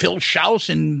know, Phil Schaus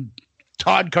and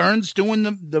Todd Kearns doing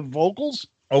the vocals.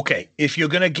 Okay, if you're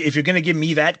gonna give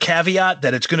me that caveat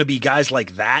that it's gonna be guys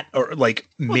like that, or like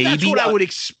maybe that's what I would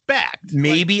expect.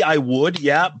 Maybe I would,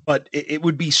 yeah, but it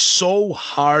would be so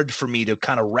hard for me to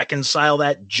kind of reconcile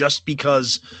that just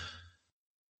because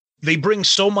they bring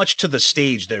so much to the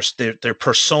stage. Their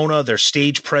persona, their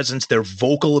stage presence, their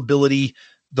vocal ability,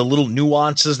 the little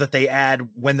nuances that they add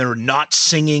when they're not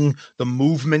singing, the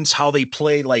movements, how they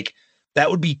play, like that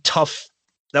would be tough.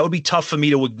 That would be tough for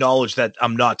me to acknowledge that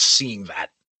I'm not seeing that.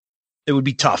 It would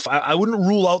be tough. I wouldn't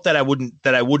rule out that I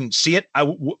wouldn't see it.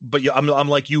 But I'm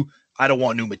like you. I don't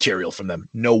want new material from them.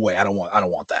 No way. I don't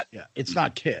want that. Yeah, it's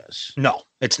not Kiss. No,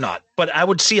 it's not. But I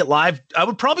would see it live. I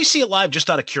would probably see it live just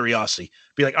out of curiosity.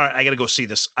 Be like, all right, I got to go see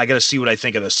this. I got to see what I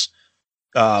think of this.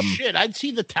 Shit, I'd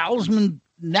see the Talisman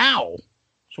now.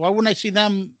 So why wouldn't I see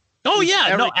them? Oh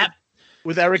yeah,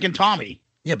 with Eric and Tommy.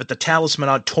 Yeah, but the Talisman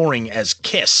aren't touring as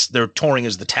Kiss; they're touring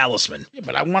as the Talisman. Yeah,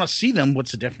 but I want to see them.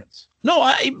 What's the difference? No,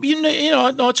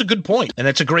 it's a good point, and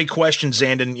it's a great question,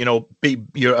 Zandon. You know, we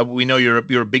know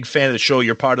you're a big fan of the show.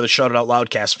 You're part of the Shout It Out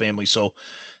Loudcast family, so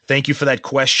thank you for that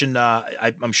question.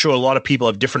 I'm sure a lot of people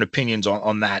have different opinions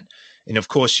on that, and of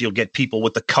course, you'll get people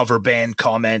with the cover band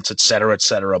comments, et cetera, et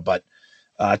cetera. But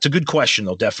it's a good question,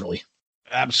 though, definitely.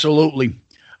 Absolutely.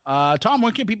 Tom,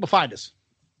 where can people find us?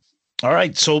 All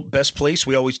right. So best place,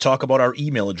 we always talk about our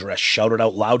email address,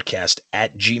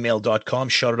 shoutitoutloudcast@gmail.com,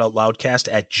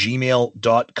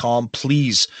 shoutitoutloudcast@gmail.com.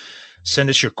 Please send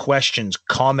us your questions,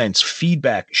 comments,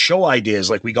 feedback, show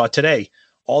ideas like we got today,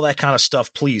 all that kind of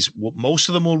stuff. Please. Most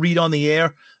of them we'll read on the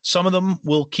air. Some of them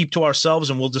we'll keep to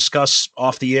ourselves and we'll discuss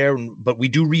off the air. But we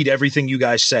do read everything you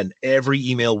guys send. Every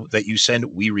email that you send,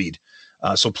 we read.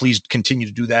 So please continue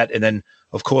to do that. And then,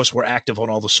 of course, we're active on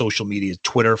all the social media,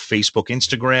 Twitter, Facebook,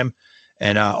 Instagram.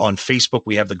 And on Facebook,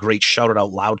 we have the great Shout It Out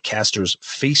Loudcasters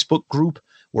Facebook group.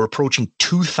 We're approaching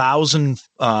 2,000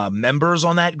 members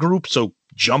on that group. So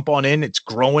jump on in. It's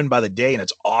growing by the day, and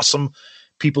it's awesome.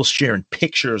 People sharing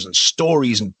pictures and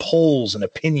stories and polls and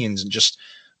opinions and just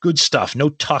good stuff. No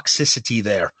toxicity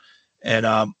there. And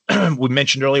we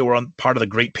mentioned earlier, we're on part of the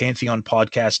Great Pantheon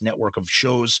podcast network of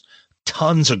shows.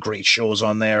 Tons of great shows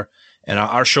on there. And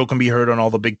our show can be heard on all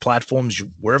the big platforms.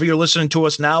 Wherever you're listening to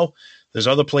us now, there's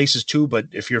other places too. But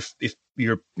if your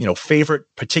favorite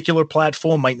particular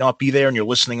platform might not be there and you're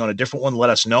listening on a different one,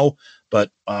 let us know. But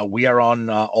we are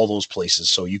on all those places.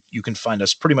 So you can find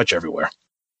us pretty much everywhere.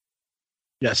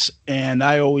 Yes. And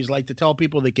I always like to tell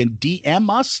people they can DM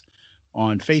us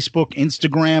on Facebook,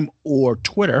 Instagram, or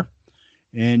Twitter.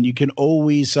 And you can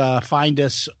always find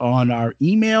us on our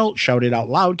email,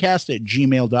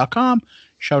 shoutitoutloudcast@gmail.com,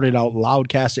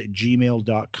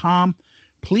 shoutitoutloudcast@gmail.com.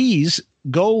 Please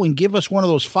go and give us one of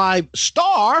those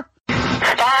 5-star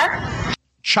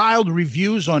child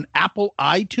reviews on Apple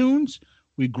iTunes.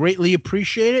 We greatly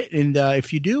appreciate it. And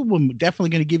if you do, we're definitely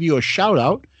going to give you a shout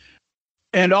out.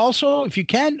 And also, if you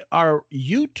can, our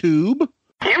YouTube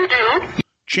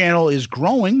channel is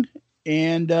growing.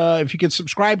 And if you can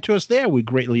subscribe to us there, we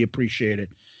greatly appreciate it.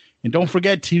 And don't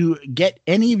forget to get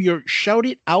any of your Shout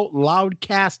It Out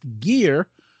Loudcast gear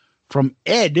from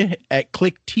Ed at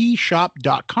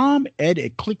ClickTshop.com, Ed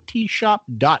at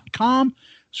ClickTshop.com.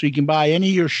 so you can buy any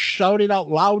of your Shout It Out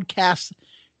Loudcast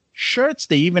shirts.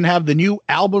 They even have the new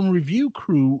Album Review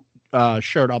Crew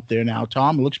shirt up there now,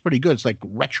 Tom. It looks pretty good. It's like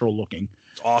retro looking.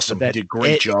 It's awesome. They did a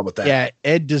great job with that. Yeah,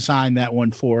 Ed designed that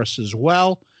one for us as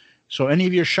well. So any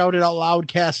of your Shout It Out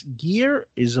Loudcast gear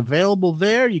is available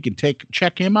there. You can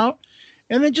check him out.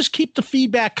 And then just keep the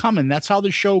feedback coming. That's how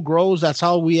the show grows. That's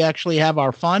how we actually have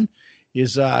our fun,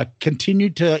 is continue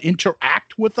to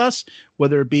interact with us,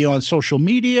 whether it be on social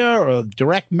media or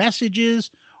direct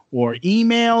messages or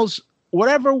emails,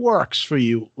 whatever works for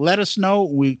you. Let us know.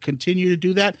 We continue to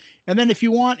do that. And then if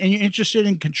you want and you're interested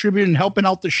in contributing and helping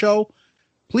out the show,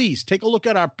 please take a look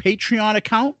at our Patreon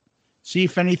account. See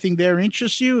if anything there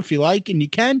interests you. If you like and you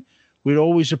can, we'd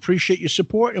always appreciate your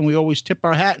support. And we always tip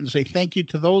our hat and say thank you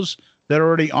to those that are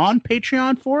already on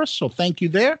Patreon for us. So thank you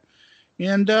there.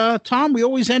 And Tom, we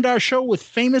always end our show with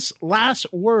famous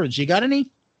last words. You got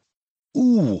any?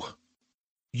 Ooh,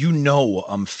 you know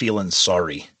I'm feeling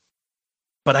sorry,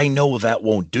 but I know that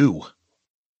won't do.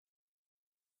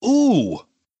 Ooh,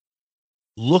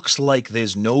 looks like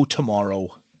there's no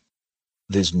tomorrow.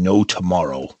 There's no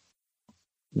tomorrow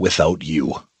without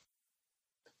you.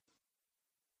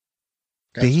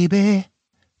 Baby,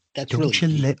 That's don't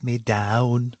really you let me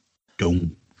down.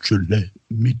 Don't you let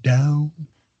me down.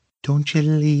 Don't you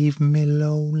leave me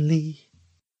lonely.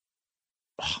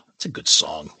 Oh, that's a good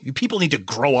song. You people need to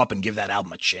grow up and give that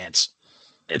album a chance.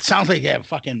 It sounds like you have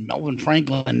fucking Melvin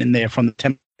Franklin in there from the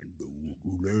Don't you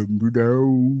let me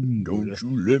down. Don't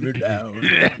you let me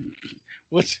down.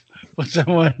 What's that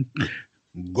one?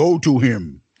 Go to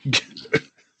him.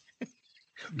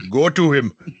 Go to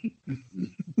him.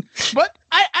 But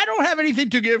I don't have anything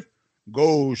to give.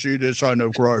 Go see the Son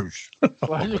of Christ.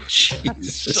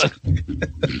 Jesus.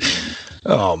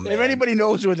 Oh man! If anybody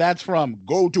knows where that's from,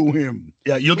 go to him.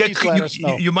 Yeah, you'll Please get let us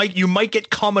know. you might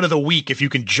get comment of the week if you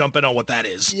can jump in on what that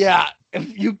is. Yeah,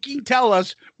 if you can tell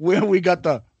us where we got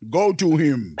the go to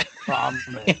him from.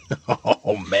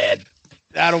 Oh man,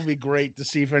 That'll be great to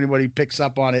see if anybody picks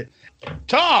up on it.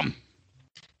 Tom,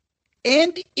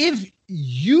 and if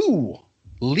you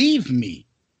leave me,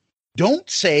 don't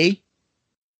say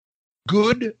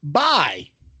goodbye,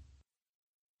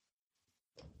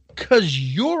 because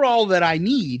you're all that I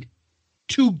need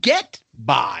to get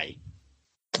by.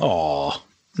 oh,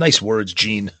 nice words,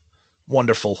 Gene.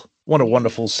 Wonderful. What a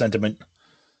wonderful sentiment.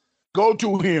 Go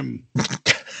to him.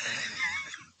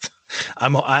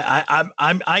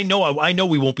 I know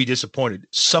we won't be disappointed.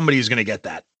 Somebody is going to get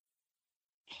that.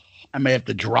 I may have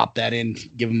to drop that in,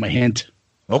 give him a hint.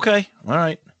 Okay. All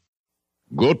right.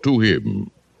 Go to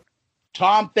him.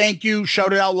 Tom, thank you.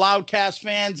 Shout it out, Loudcast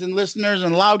fans and listeners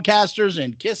and Loudcasters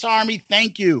and Kiss Army.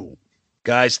 Thank you.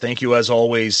 Guys, thank you as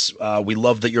always. We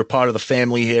love that you're part of the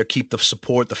family here. Keep the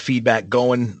support, the feedback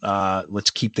going. Let's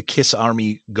keep the Kiss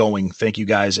Army going. Thank you,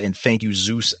 guys. And thank you,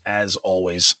 Zeus, as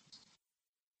always.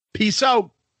 Peace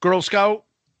out, Girl Scout.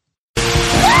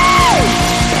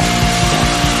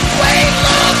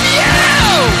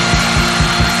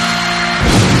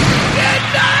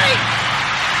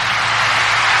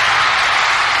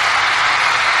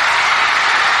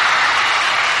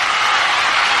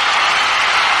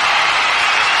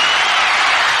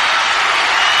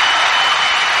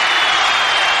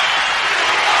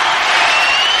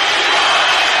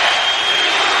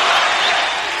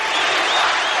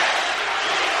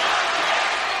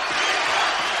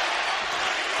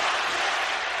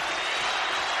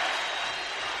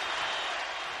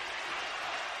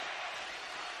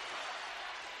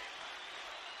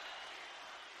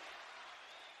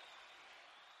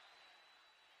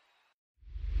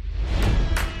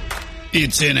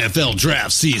 It's NFL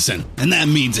draft season, and that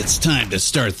means it's time to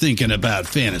start thinking about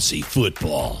fantasy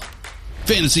football.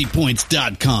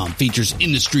 FantasyPoints.com features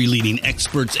industry-leading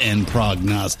experts and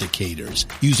prognosticators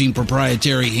using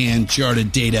proprietary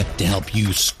hand-charted data to help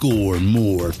you score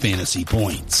more fantasy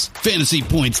points.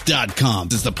 FantasyPoints.com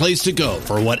is the place to go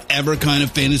for whatever kind of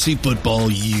fantasy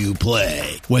football you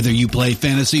play. Whether you play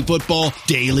fantasy football,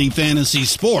 daily fantasy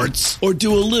sports, or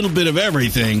do a little bit of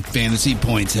everything, Fantasy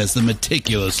Points has the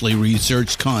meticulously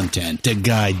researched content to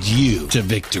guide you to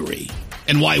victory.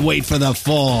 And why wait for the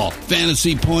fall?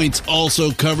 Fantasy Points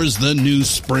also covers the new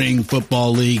spring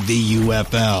football league, the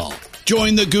UFL.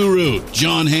 Join the guru,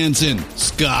 John Hansen,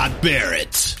 Scott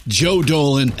Barrett, Joe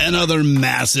Dolan, and other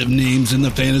massive names in the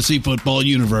fantasy football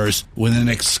universe with an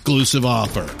exclusive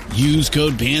offer. Use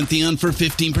code Pantheon for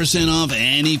 15% off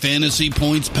any Fantasy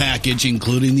Points package,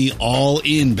 including the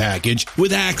all-in package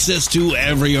with access to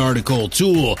every article,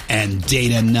 tool, and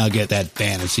data nugget that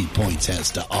Fantasy Points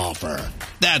has to offer.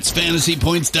 That's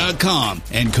fantasypoints.com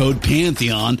and code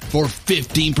Pantheon for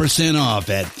 15% off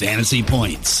at Fantasy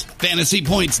Points.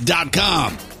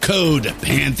 Fantasypoints.com, code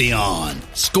Pantheon.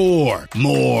 Score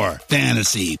more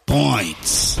fantasy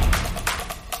points.